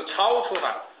我们是超出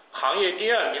了行业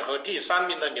第二名和第三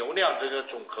名的流量这个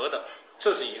总和的，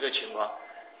这是一个情况。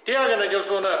第二个呢，就是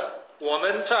说呢，我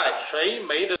们在传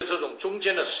媒的这种中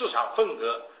间的市场份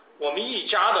额，我们一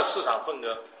家的市场份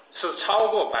额是超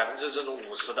过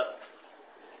50%的。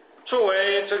作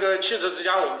为这个汽车之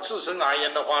家我们自身而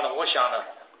言的话呢，我想呢，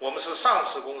我们是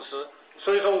上市公司，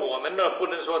所以说我们呢不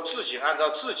能说自己按照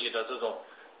自己的这种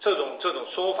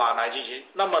说法来进行。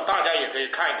那么大家也可以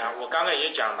看一看，我刚才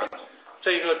也讲了，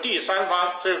这个第三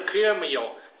方这个 KM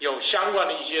有相关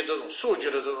的一些这种数据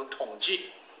的这种统计。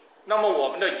那么我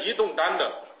们的移动端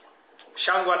的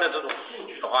相关的这种数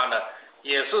据的话呢，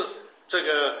也是这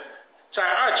个在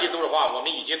2季度的话，我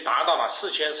们已经达到了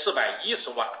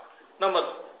4410万，那么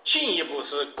进一步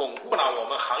是巩固了我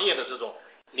们行业的这种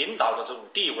领导的这种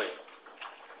地位。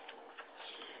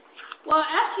Well,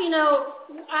 as you know,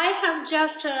 I have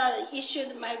just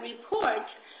issued my report,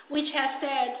 which has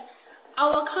said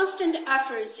our constant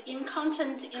efforts in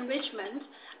content enrichment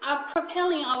are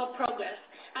propelling our progress,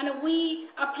 and we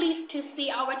are pleased to see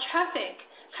our traffic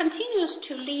continues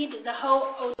to lead the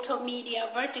whole auto media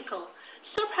vertical,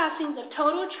 surpassing the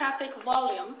total traffic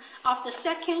volume of the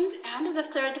second and the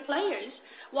third players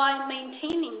while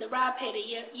maintaining the rapid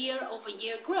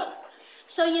year-over-year growth.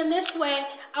 So in this way,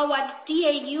 our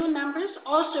DAU numbers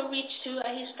also reached to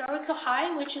a historical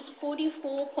high, which is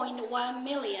 44.1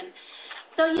 million.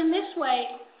 So in this way,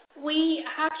 we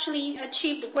actually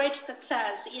achieved great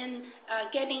success in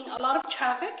getting a lot of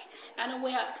traffic, and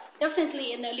we are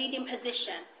definitely in a leading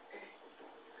position.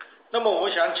 那么我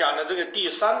想讲的这个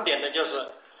第三点呢，就是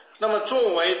那么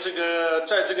作为这个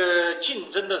在这个竞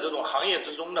争的这种行业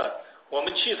之中呢，我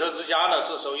们汽车之家呢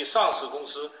是属于上市公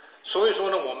司，所以说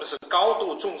呢我们是高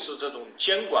度重视这种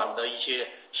监管的一些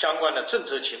相关的政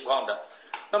策情况的。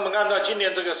那么按照今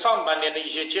年这个上半年的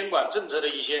一些监管政策的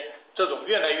一些这种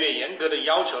越来越严格的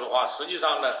要求的话，实际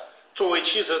上呢作为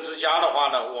汽车之家的话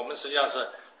呢，我们实际上是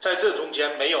在这中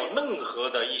间没有任何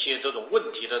的一些这种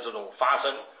问题的这种发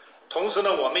生。同时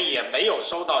呢，我们也没有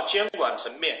收到监管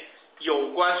层面有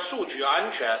关数据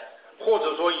安全，或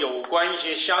者说有关一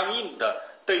些相应的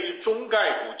对于中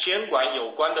概股监管有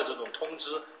关的这种通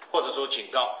知或者说警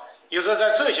告。也就是说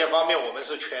在这些方面我们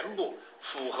是全部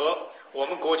符合我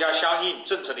们国家相应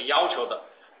政策的要求的，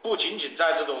不仅仅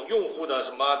在这种用户的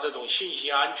什么这种信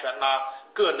息安全啦、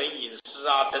个人隐私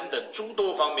啊等等诸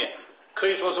多方面，可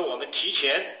以说是我们提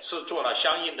前是做了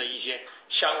相应的一些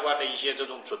相关的一些这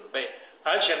种准备。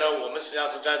而且呢，我们实际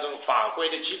上是在这种法规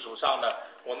的基础上呢，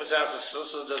我们实际上是实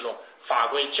施这种法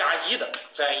规+1的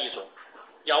这样一种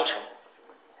要求。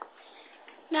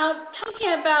Now,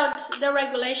 talking about the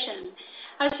regulation,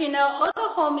 as you know,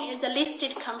 Autohome is a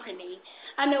listed company,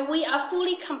 and we are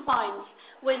fully compliant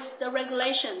with the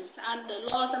regulations and the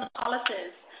laws and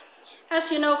policies. As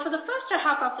you know, for the first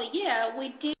half of the year,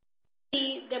 we did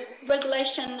see the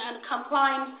regulation and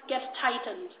compliance get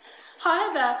tightened.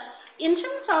 However, in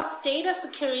terms of data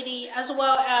security as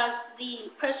well as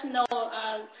the personal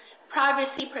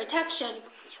privacy protection,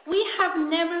 we have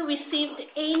never received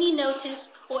any notice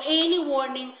or any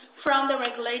warning from the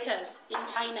regulators in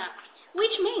China,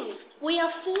 which means we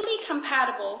are fully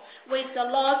compatible with the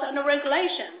laws and the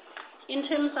regulations in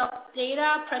terms of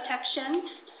data protection,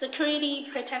 security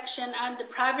protection, and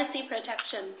privacy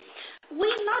protection.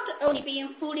 We not only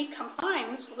being fully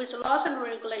compliant with laws and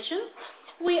regulations,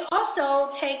 we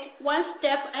also take one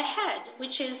step ahead,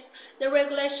 which is the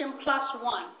regulation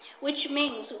 +1, which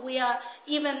means we are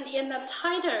even in a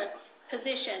tighter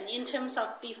position in terms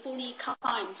of be fully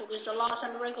compliant with the laws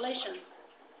and regulations.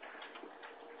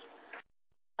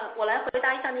 我来回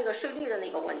答一下那个税率的那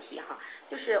个问题哈，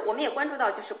就是我们也关注到，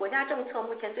就是国家政策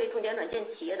目前对重点软件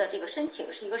企业的这个申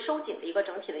请是一个收紧的一个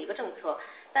整体的一个政策，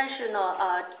但是呢，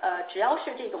只要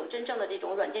是这种真正的这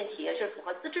种软件企业是符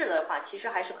合资质的话，其实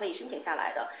还是可以申请下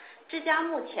来的。之家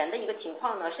目前的一个情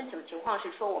况呢，申请的情况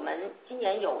是说我们今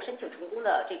年有申请成功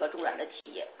的这个中软的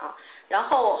企业啊，然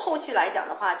后后续来讲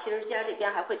的话，其实之家这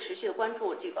边还会持续的关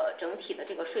注这个整体的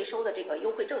这个税收的这个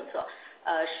优惠政策，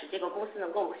使这个公司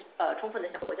能够充分的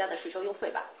享受国家的税收优惠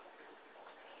吧。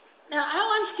Now I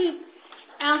want to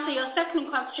answer your second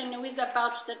question with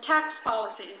about the tax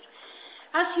policies.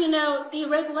 As you know, the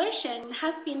regulation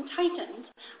has been tightened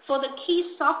for the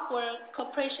key software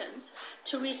corporations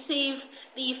to receive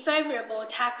the favorable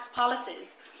tax policies.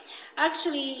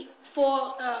 Actually,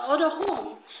 for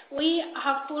Autohome, we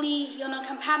are fully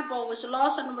compatible with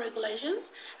laws and regulations,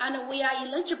 and we are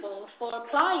eligible for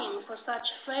applying for such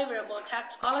favorable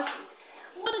tax policies.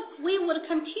 We would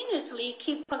continuously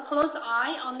keep a close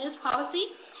eye on this policy,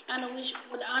 and we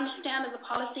would understand the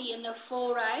policy in the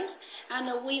full right,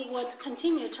 and we would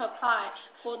continue to apply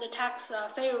for the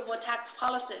favorable tax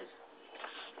policies.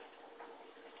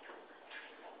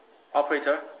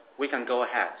 Operator, we can go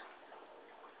ahead.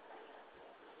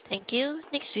 Thank you.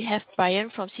 Next we have Brian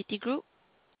from Citigroup.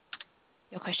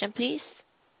 Your question, please.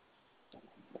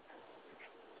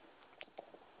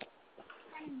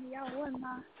 你要问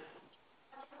吗？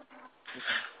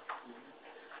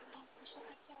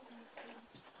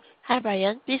 Hi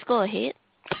Brian, please go ahead.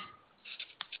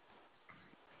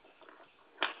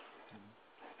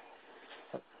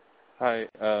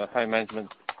 Hi management.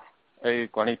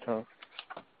 管理层。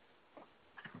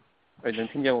能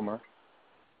听见我吗？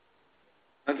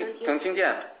能听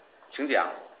见，请讲。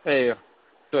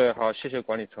对，好，谢谢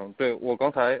管理层。对，我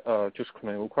刚才就是可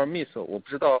能有一块 miss， 我不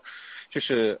知道，就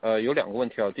是有两个问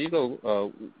题啊。第一个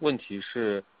问题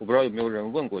是，我不知道有没有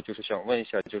人问过，就是想问一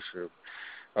下，就是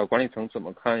管理层怎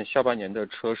么看下半年的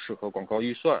车市和广告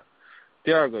预算？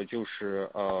第二个就是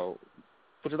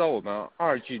不知道我们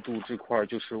2季度这块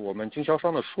就是我们经销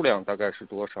商的数量大概是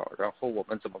多少？然后我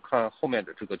们怎么看后面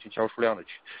的这个经销商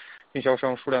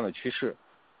数量的趋势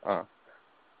啊？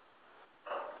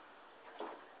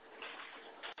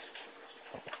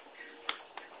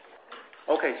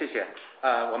 OK， 谢谢。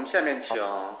我们下面请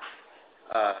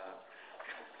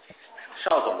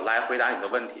邵总来回答你的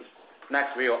问题。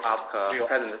Next, we will ask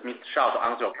President Mr. Shao to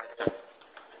answer your question.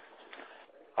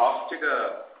 好，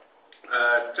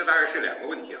这大概是两个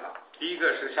问题啊。第一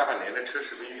个是下半年的车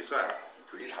市的预算，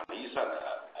主机厂的预算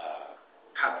的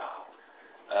看法。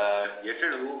也正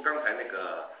如刚才那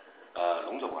个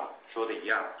龙总说的一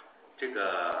样，这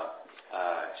个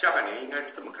下半年应该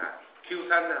是这么看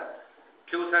Q3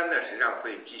 呢实际上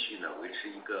会继续呢维持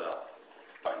一个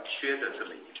短缺的这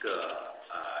么一个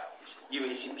因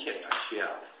为芯片短缺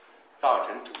造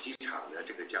成主机厂的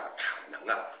这个叫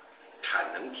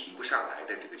产能提不上来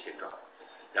的这个现状。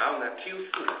然后呢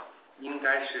Q4 呢应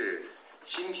该是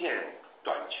芯片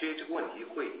短缺这个问题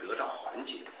会得到缓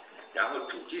解，然后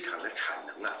主机厂的产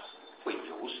能会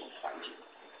有所缓解。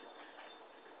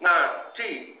那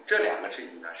这两个事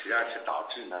情呢实际上是导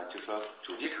致呢就是说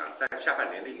主机厂在下半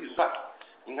年的预算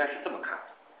应该是这么看，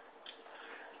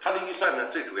它的预算呢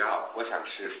最主要我想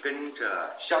是跟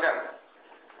着销量的，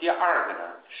第二个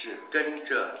呢是跟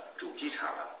着主机厂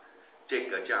这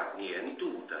个叫年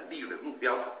度的利润目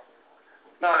标的。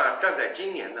那站在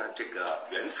今年呢这个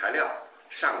原材料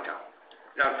上涨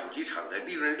让主机厂的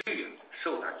利润率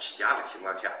受到挤压的情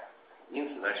况下，因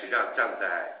此呢实际上站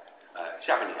在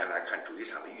下半年来看，主机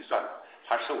厂的预算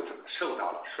它受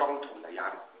到了双重的压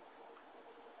力。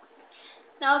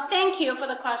Now, thank you for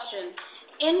the question.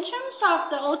 In terms of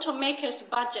the automakers'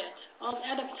 budget of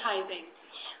advertising,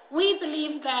 we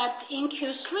believe that in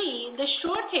Q3, the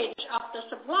shortage of the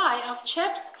supply of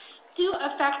chips still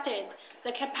affected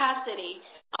the capacity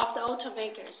of the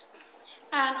automakers.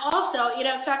 And also, it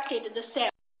affected the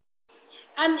sales.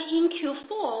 And in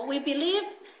Q4, we believe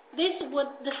the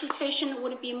situation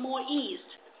would be more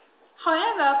eased.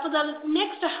 However, for the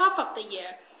next half of the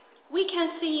year, we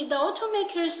can see the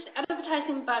automakers'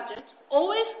 advertising budget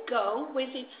always go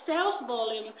with its sales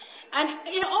volume, and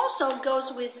it also goes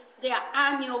with their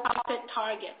annual profit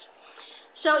target.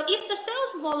 So if the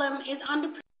sales volume is under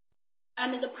pressure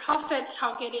and the profit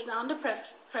target is under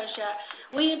pressure,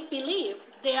 we believe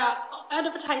their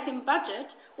advertising budget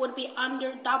would be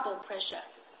under double pressure.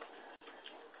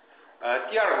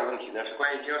 第二个问题呢是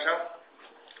关于经销商。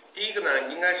第一个呢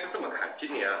应该是这么看，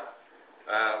今年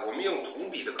我们用同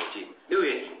比的口径，6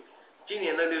月底，今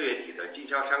年的6月底的经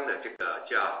销商的这个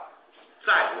叫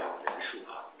在网人数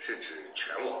是指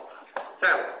全网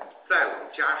在网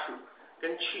家数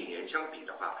跟去年相比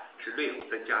的话是略有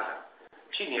增加的。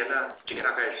去年大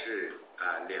概是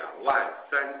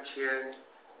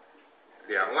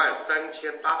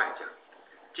23800家，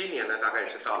今年呢大概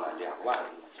是到了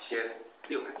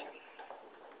25600家。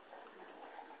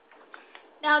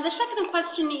Now, the second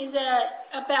question is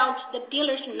about the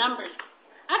dealers' numbers.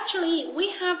 Actually, we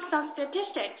have some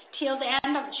statistics till the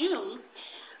end of June.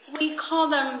 We call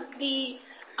them the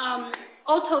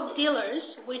auto dealers,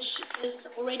 which is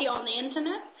already on the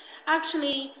internet,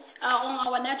 actually on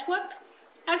our network.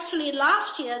 Actually,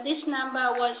 last year, this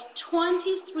number was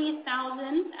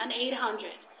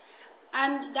 23,800,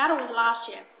 and that was last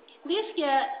year. This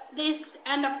year, this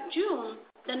end of June,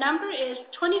 the number is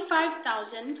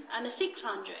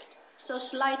 25,600, so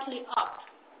slightly up.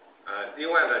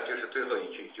 另外呢，就是最后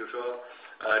一句，就是说，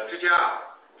之家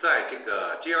在这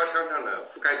个经销商上的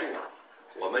覆盖度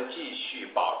我们继续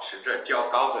保持着较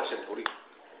高的渗透率。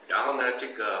然后呢，这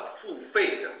个付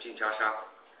费的经销商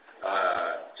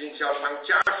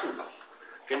家数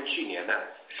跟去年呢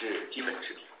是基本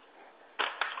持平。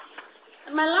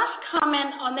My last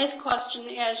comment on this question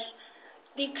is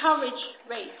the coverage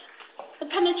rate. The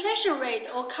penetration rate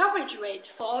or coverage rate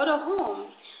for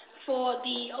Autohome for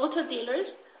the auto dealers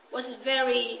was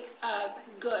very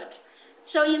good.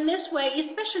 So in this way,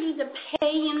 especially the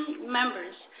paying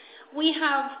members, we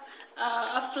have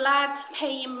a flat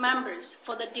paying members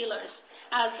for the dealers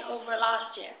as over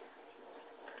last year.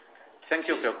 Thank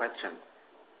you for your question.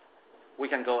 We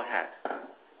can go ahead.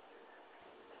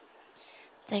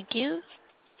 Thank you.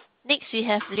 Next, we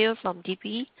have Leo from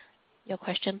DB. Your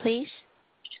question, please.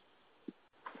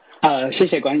 谢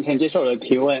谢管理层接受我的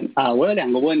提问我有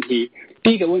2个问题。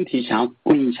第一个问题想要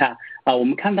问一下我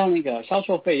们看到那个销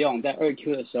售费用在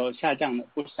 2Q 的时候下降了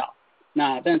不少，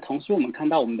但同时我们看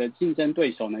到我们的竞争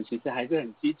对手呢，其实还是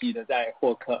很积极的在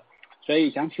获客，所以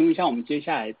想请问一下我们接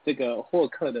下来这个获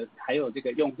客的还有这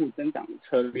个用户增长的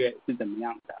策略是怎么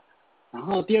样的。然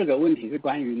后第二个问题是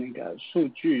关于那个数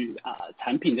据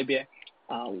产品这边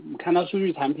我们看到数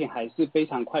据产品还是非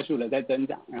常快速的在增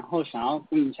长，然后想要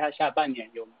问一下下半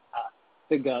年有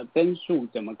这个增速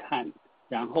怎么看，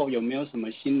然后有没有什么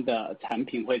新的产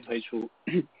品会推出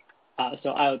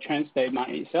So I'll translate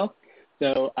myself.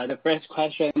 So the first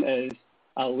question is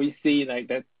we see like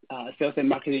that sales and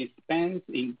marketing expense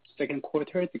in second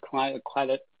quarter declined quite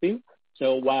a bit.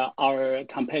 So while our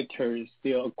competitors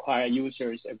still acquire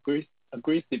users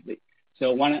aggressively.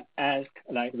 So I want to ask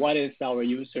like what is our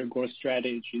user growth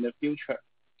strategy in the future?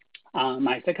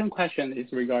 My second question is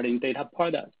regarding data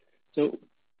products. So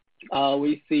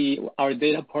we see our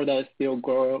data products still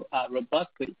grow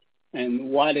robustly. And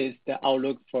what is the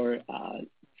outlook for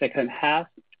second half?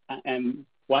 And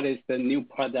what is the new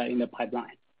product in the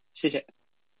pipeline? 谢谢。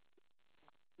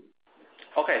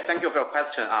 Okay, thank you for your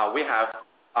question. We have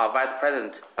Vice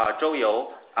President Zhou You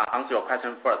answer your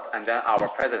question first, and then our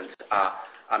President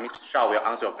Ms. Shao will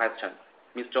answer your question.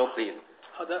 Ms. Zhou, please.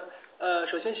 好的，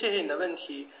首先谢谢你的问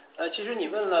题。其实你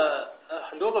问了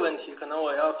很多个问题，可能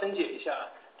我要分解一下。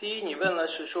第一，你问了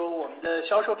是说我们的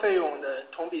销售费用的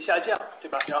同比下降，对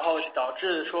吧？然后导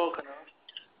致说可能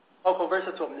包括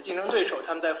versus 我们的竞争对手，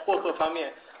他们在获客方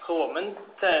面和我们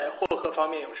在获客方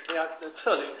面有什么样的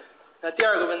策略？那第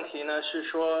二个问题呢是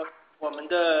说我们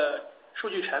的数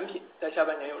据产品在下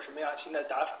半年有什么样新的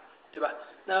打法，对吧？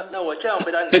那我这样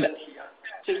回答你的问题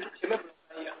这个前面不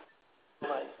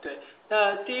翻译对，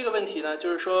那第一个问题呢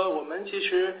就是说我们其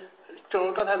实正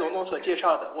如刚才龙总所介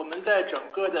绍的，我们在整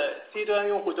个的 C 端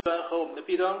用户端和我们的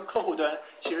B 端客户端，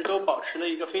其实都保持了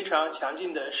一个非常强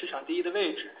劲的市场第一的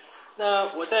位置。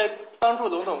那我再帮助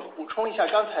龙总补充一下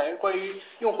刚才关于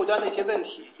用户端的一些问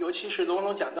题，尤其是龙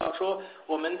总讲到说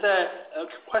我们在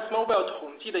QuestMobile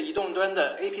统计的移动端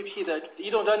的 APP 的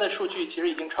移动端的数据其实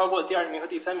已经超过第2名和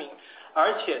第3名，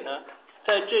而且呢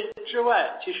在这之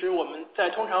外，其实我们在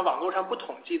通常网络上不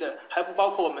统计的还不包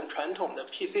括我们传统的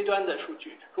PC 端的数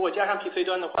据，如果加上 PC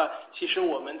端的话，其实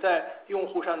我们在用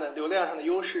户上的流量上的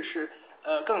优势是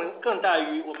更大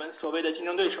于我们所谓的竞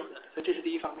争对手的，所以这是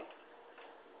第一方面。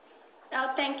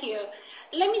Thank you.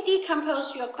 Let me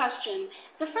decompose your question.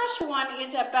 The first one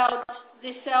is about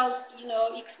the sales,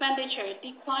 expenditure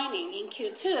declining in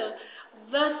Q2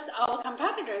 versus our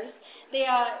competitors. They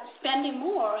are spending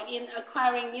more in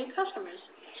acquiring new customers.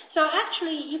 So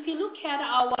actually, if you look at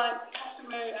our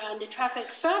customer and the traffic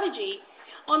strategy,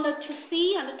 on the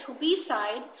 2C and the 2B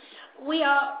side, we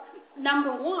are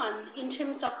number 1 in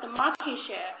terms of the market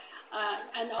share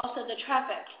and also the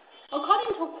traffic.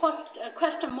 According to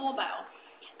Quest Mobile,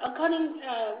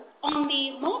 on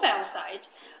the mobile side,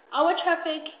 our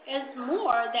traffic is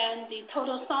more than the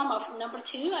total sum of number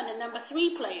 2 and the number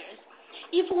 3 players.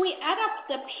 If we add up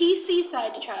the PC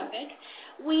side traffic,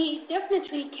 we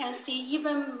definitely can see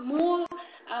even more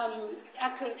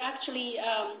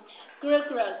growth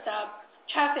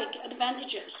traffic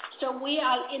advantages. So we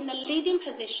are in the leading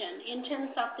position in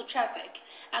terms of the traffic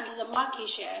and the market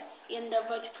share in the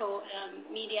vertical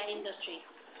media industry.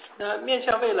 那面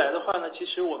向未来的话呢，其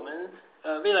实我们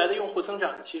未来的用户增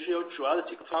长其实有主要的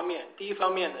几个方面。第一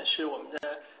方面呢是我们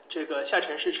的这个下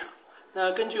沉市场。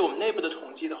那根据我们内部的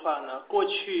统计的话呢，过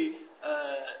去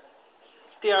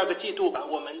第2个季度吧，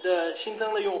我们的新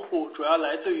增的用户主要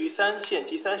来自于3线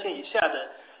及3线以下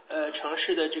的城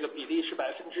市的这个比例是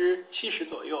70%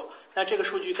左右。那这个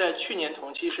数据在去年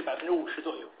同期是50%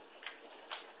左右。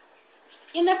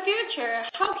In the future,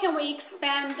 how can we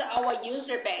expand our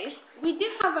user base? We do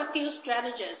have a few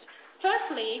strategies.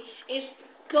 Firstly, is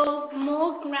go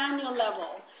more granular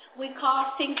level. We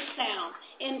call think down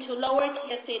into lower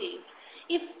tier cities.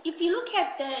 If you look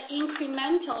at the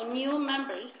incremental new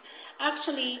members,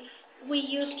 actually we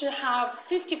used to have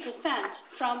 50%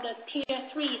 from the tier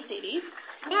 3 cities.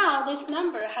 Now this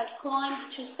number has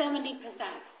climbed to 70%.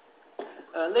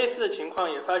 类似的情况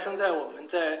也发生在我们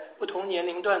在不同年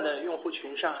龄段的用户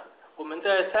群上。我们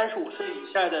在35岁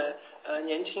以下的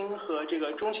年轻和这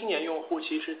个中青年用户，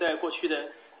其实在过去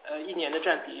的1年的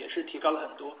占比也是提高了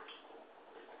很多。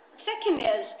Second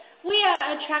is we are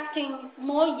attracting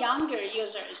more younger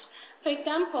users. For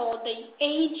example, the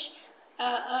age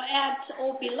at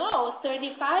or below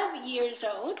 35 years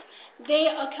old, they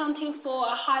are accounting for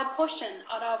a high portion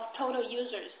out of total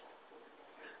users.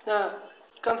 那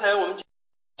刚才我们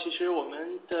其实我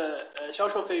们的销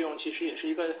售费用其实也是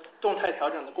一个动态调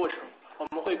整的过程，我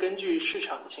们会根据市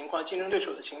场的情况、竞争对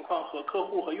手的情况和客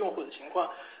户和用户的情况，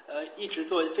一直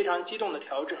做非常机动的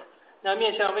调整。那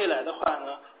面向未来的话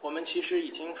呢，我们其实已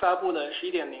经发布了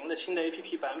 11.0 的新的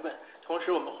APP 版本，同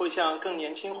时我们会向更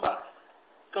年轻化、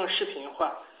更视频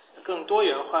化、更多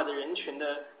元化的人群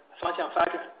的方向发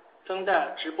展，增大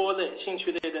直播类、兴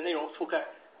趣类的内容覆盖，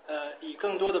以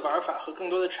更多的玩法和更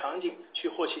多的场景去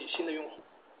获取新的用户。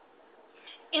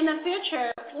In the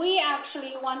future, we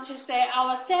actually want to say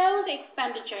our sales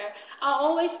expenditure are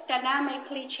always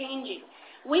dynamically changing.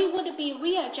 We would be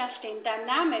readjusting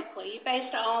dynamically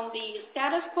based on the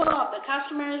status quo of the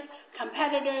customers,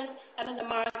 competitors, and the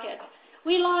market.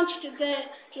 We launched the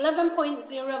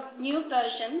 11.0 new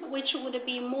version, which would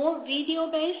be more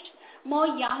video-based, more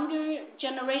younger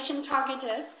generation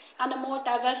targeted, and more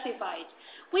diversified.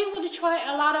 We would try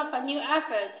a lot of new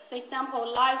efforts, for example,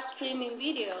 live streaming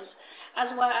videos, as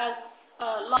well as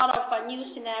a lot of new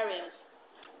scenarios.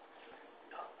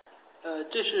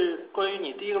 这是关于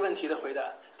你第一个问题的回答。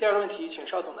第二个问题，请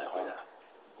邵总来回答。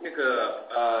那个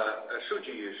数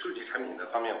据产品的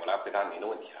方面，我来回答您的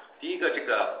问题啊。第一个，这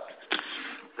个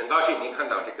很高兴您看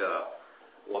到这个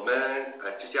我们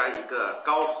这家一个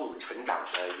高速成长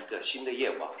的一个新的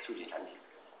业务啊，数据产品。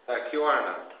在 Q2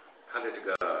 呢，它的这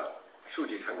个数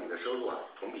据产品的收入啊，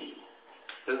同比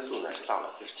增速呢是到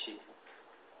了47%。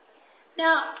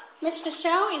Now, Mr.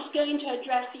 Xiao is going to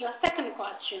address your second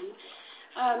question,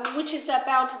 which is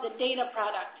about the data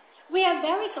product. We are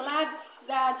very glad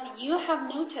that you have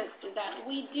noticed that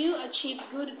we do achieve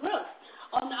good growth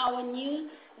on our new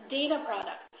data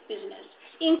product business.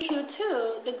 In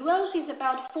Q2, the growth is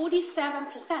about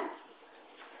 47%.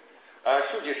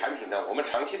 数据产品呢，我们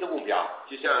长期的目标，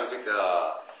就像这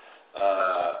个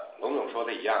龙总说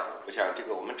的一样，我想这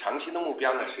个我们长期的目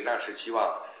标呢，实际上是希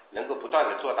望能够不断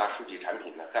的做大数据产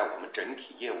品呢在我们整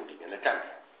体业务里面的占比，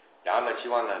然后呢希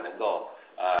望呢能够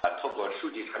透过数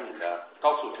据产品的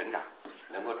高速成长，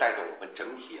能够带动我们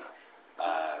整体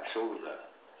收入的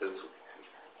增速。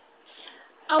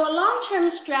Our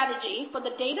long-term strategy for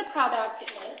the data product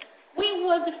is we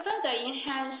would further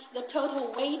enhance the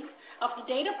total weight of the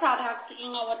data product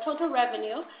in our total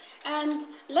revenue, and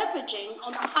leveraging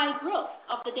on the high growth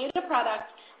of the data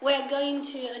product, we are going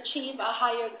to achieve a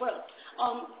higher growth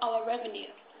on our revenue.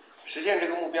 实现这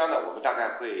个目标呢，我们大概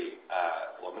会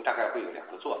有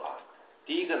2个做法。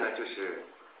第一个呢，就是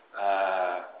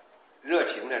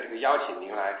热情的这个邀请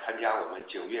您来参加我们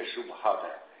9月15号的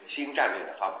新战略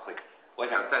的发布会。我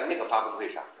想在那个发布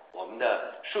会上，我们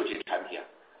的数据产品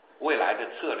未来的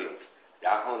策略，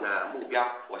然后呢目标，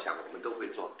我想我们都会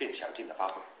做更详尽的发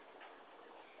布。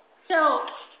So,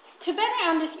 to better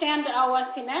understand our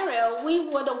scenario, we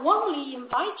would warmly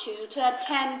invite you to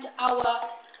attend our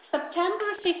September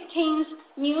 16th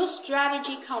New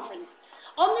Strategy Conference.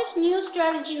 On this New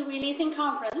Strategy Releasing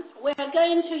Conference, we are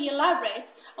going to elaborate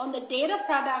on the data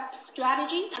product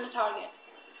strategy and target.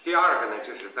 第二个呢，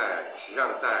就是实际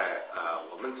上在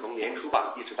我们从年初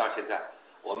吧一直到现在，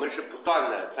我们是不断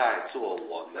的在做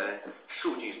我们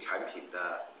数据产品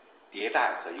的迭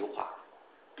代和优化。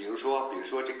比如说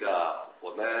这个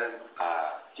我们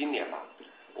今年吧，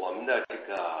我们的这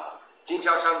个经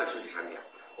销商的数据产品，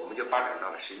我们就发展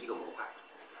到了11个模块。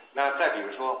那再比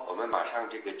如说，我们马上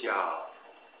这个叫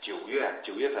9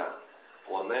月份，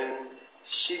我们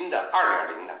新的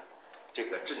2.0的这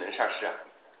个智能上市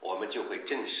我们就会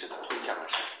正式的推向了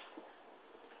市场。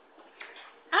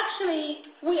Actually,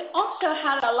 we also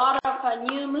had a lot of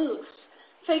new moves.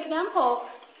 For example,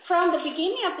 from the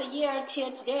beginning of the year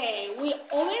till today, we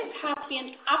always have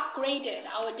been upgraded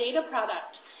our data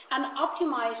product and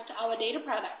optimized our data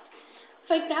product.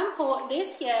 For example, this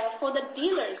year for the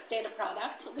dealers data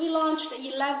product, we launched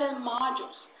 11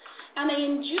 modules. And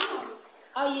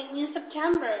in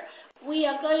September, we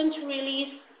are going to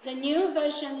release the new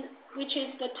version, which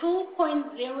is the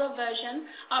 2.0 version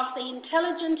of the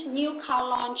intelligent new car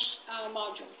launch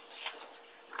module.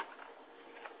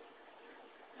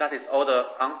 That is all the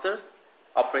answers.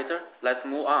 Operator, let's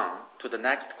move on to the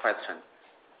next question.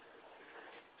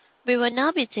 We will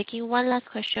now be taking one last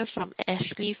question from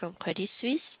Ashley from Credit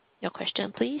Suisse. Your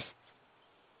question, please.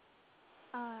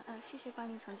 谢谢管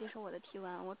理层接受我的提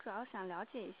问。我主要想了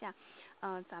解一下，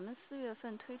咱们4月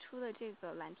份推出的这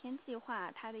个蓝天计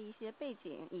划，它的一些背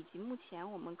景，以及目前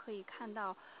我们可以看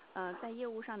到，在业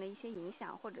务上的一些影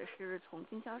响，或者是从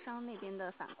经销商那边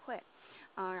的反馈。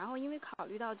然后因为考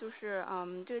虑到就是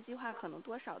这个计划可能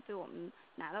多少对我们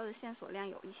拿到的线索量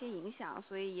有一些影响，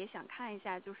所以也想看一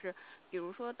下，就是比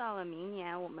如说到了明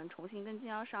年我们重新跟经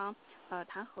销商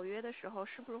谈合约的时候，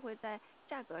是不是会在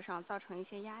价格上造成一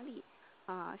些压力？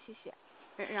谢谢。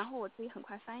然后我自己很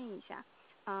快翻译一下。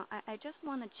I just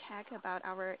want to check about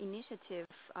our initiative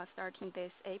starting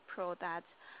this April that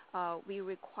we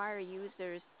require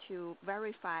users to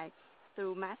verify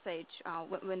through message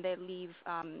when they leave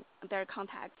their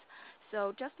contacts.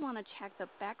 So just want to check the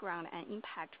background and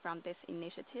impact from this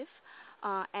initiative.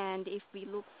 And if we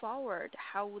look forward,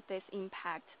 how would this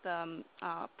impact the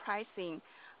pricing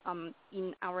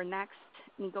in our next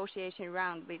negotiation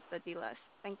round with the dealers?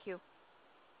 Thank you.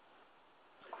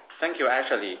 Thank you,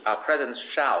 Ashley. President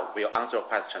Shao will answer your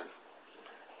question.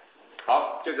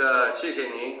 好，这个谢谢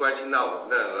您关心到我们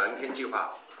的蓝天计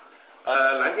划。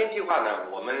蓝天计划呢，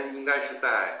我们应该是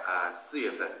在4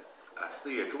月份，4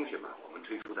月中旬吧，我们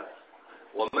推出的。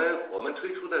我们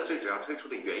推出的最主要推出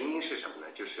的原因是什么呢？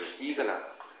就是第一个呢，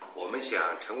我们想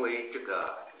成为这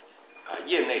个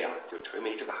业内就成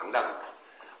为这个行当，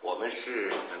我们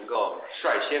是能够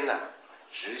率先呢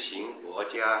执行国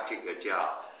家这个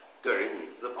叫个人隐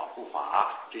私保护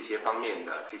法这些方面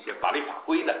的这些法律法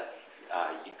规的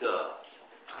一个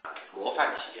模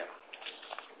范企业。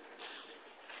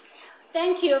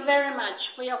Thank you very much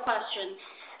for your question.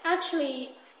 Actually,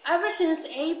 ever since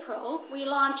April, we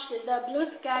launched the Blue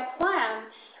Sky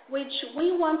Plan, which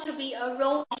we want to be a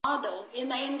role model in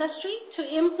the industry to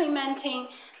implementing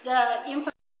the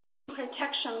information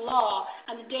protection law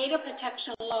and the data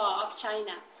protection law of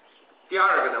China. 第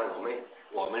二个呢，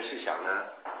我们是想呢，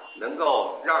能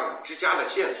够让之家的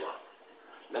线索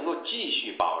能够继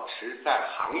续保持在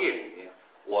行业里面，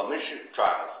我们是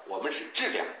质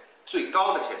量最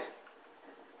高的线索。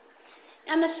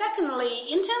And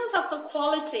secondly, in terms of the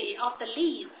quality of the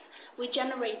leads we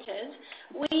generated,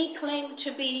 we claim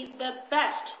to be the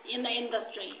best in the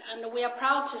industry, and we are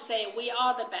proud to say we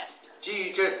are the best. 基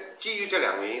于这2个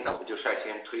原因呢，我们就率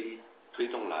先推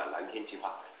动了蓝天计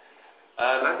划。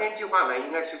蓝天计划呢，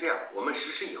应该是这样，我们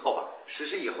实施以后吧，实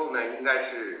施以后呢，应该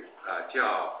是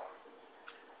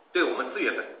对我们4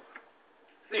月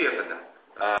份呢，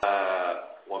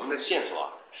我们的线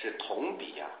索是同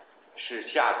比是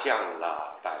下降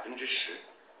了10%。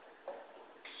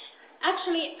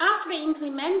Actually, after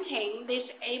implementing this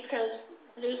April's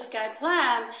Blue Sky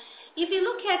Plan, if you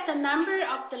look at the number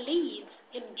of the leads,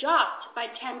 it dropped by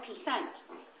 10%.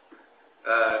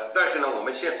 但是呢，我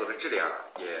们线索的质量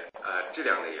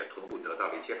呢也逐步得到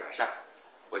了一些改善。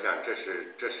我想这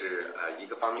是一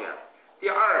个方面。第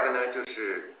二个呢，就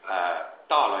是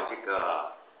到了这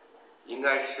个应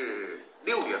该是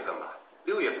6月份吧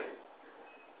，6月份，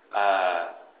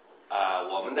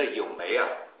我们的有媒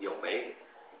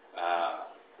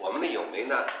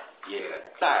呢也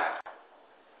在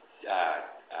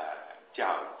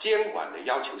叫监管的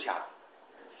要求下，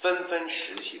纷纷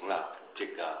实行了这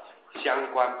个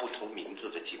相关不同名字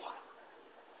的计划。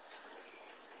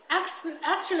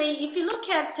Actually, if you look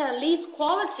at leads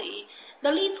quality,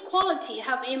 the leads quality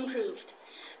have improved,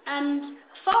 and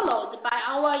followed by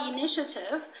our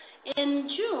initiative in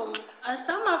June,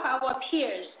 some of our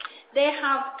peers they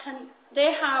have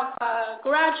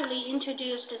gradually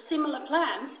introduced similar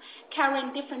plans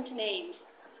carrying different names.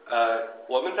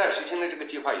 我们在实行了这个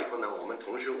计划以后呢，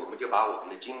同时我们就把我们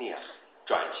的精力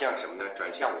转向什么呢？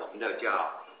转向我们的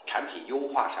叫产品优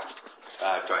化上，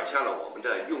转向了我们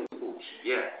的用户体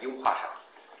验优化上。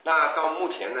那到目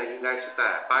前呢，应该是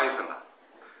在8月份吧。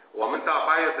我们到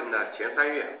8月份呢，前3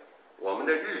月，我们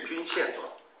的日均线索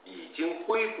已经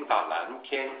恢复到蓝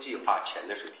天计划前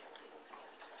的水平。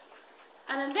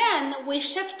And then we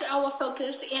shift our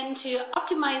focus into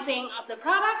optimizing of the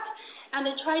product and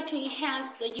try to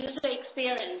enhance the user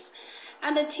experience.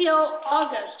 And until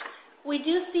August, we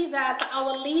do see that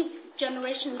our lead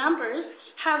generation numbers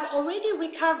have already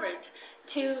recovered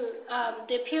to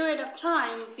the period of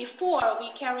time before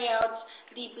we carry out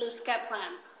the Blue Sky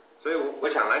Plan. 所以我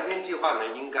想蓝天计划呢，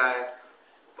应该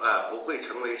不会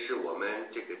成为是我们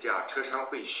这个叫车商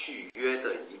会续约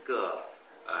的一个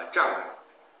障碍。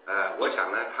我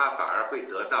想呢，它反而会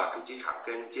得到主机厂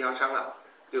跟经销商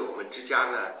对我们之家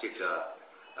呢这个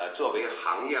作为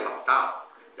行业老大，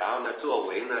然后呢作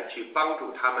为呢去帮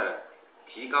助他们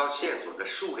提高线索的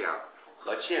数量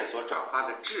和线索转化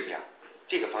的质量，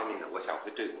这个方面呢，我想会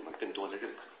对我们更多的认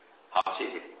可。好，谢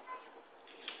谢。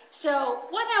So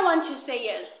what I want to say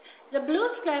is, the Blue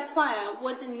Sky Plan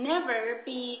would never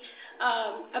be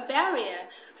a barrier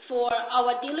for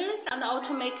our dealers and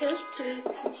automakers to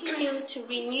continue to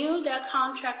renew their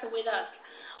contract with us.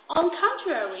 On the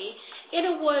contrary, it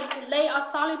would lay a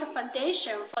solid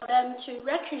foundation for them to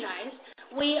recognize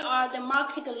we are the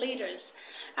market leaders,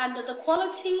 and the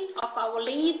quality of our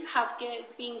leads have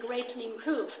been greatly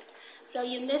improved. So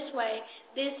in this way,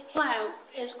 this plan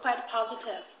is quite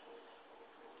positive.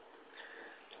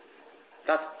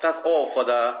 That's all for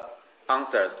the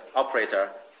answers,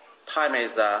 operator. Time is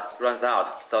runs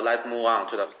out, so let's move on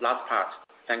to the last part.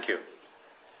 Thank you.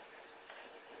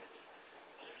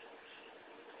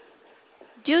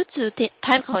 Due to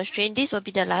time constraint, this will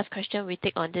be the last question we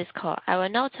take on this call. I will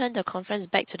now turn the conference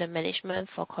back to the management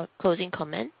for closing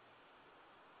comment.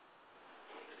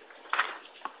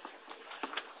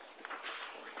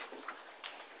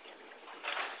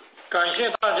 感谢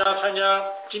大家参加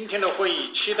今天的会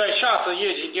议，期待下次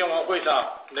业绩电话会上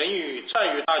能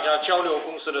再与大家交流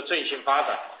公司的振兴发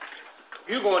展。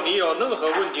如果你有任何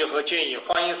问题和建议，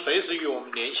欢迎随时与我们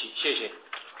联系。谢谢。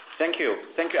Thank you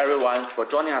everyone for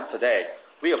joining us today.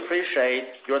 We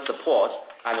appreciate your support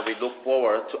and we look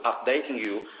forward to updating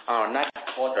you on our next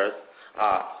quarter's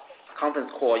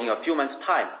conference call in a few months'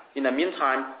 time. In the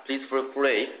meantime, please feel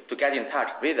free to get in touch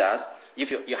with us if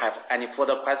you have any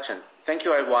further questions. Thank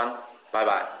you everyone. Bye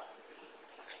bye.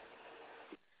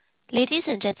 Ladies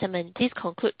and gentlemen, this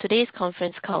concludes today's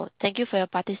conference call. Thank you for your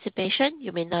participation.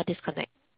 You may now disconnect.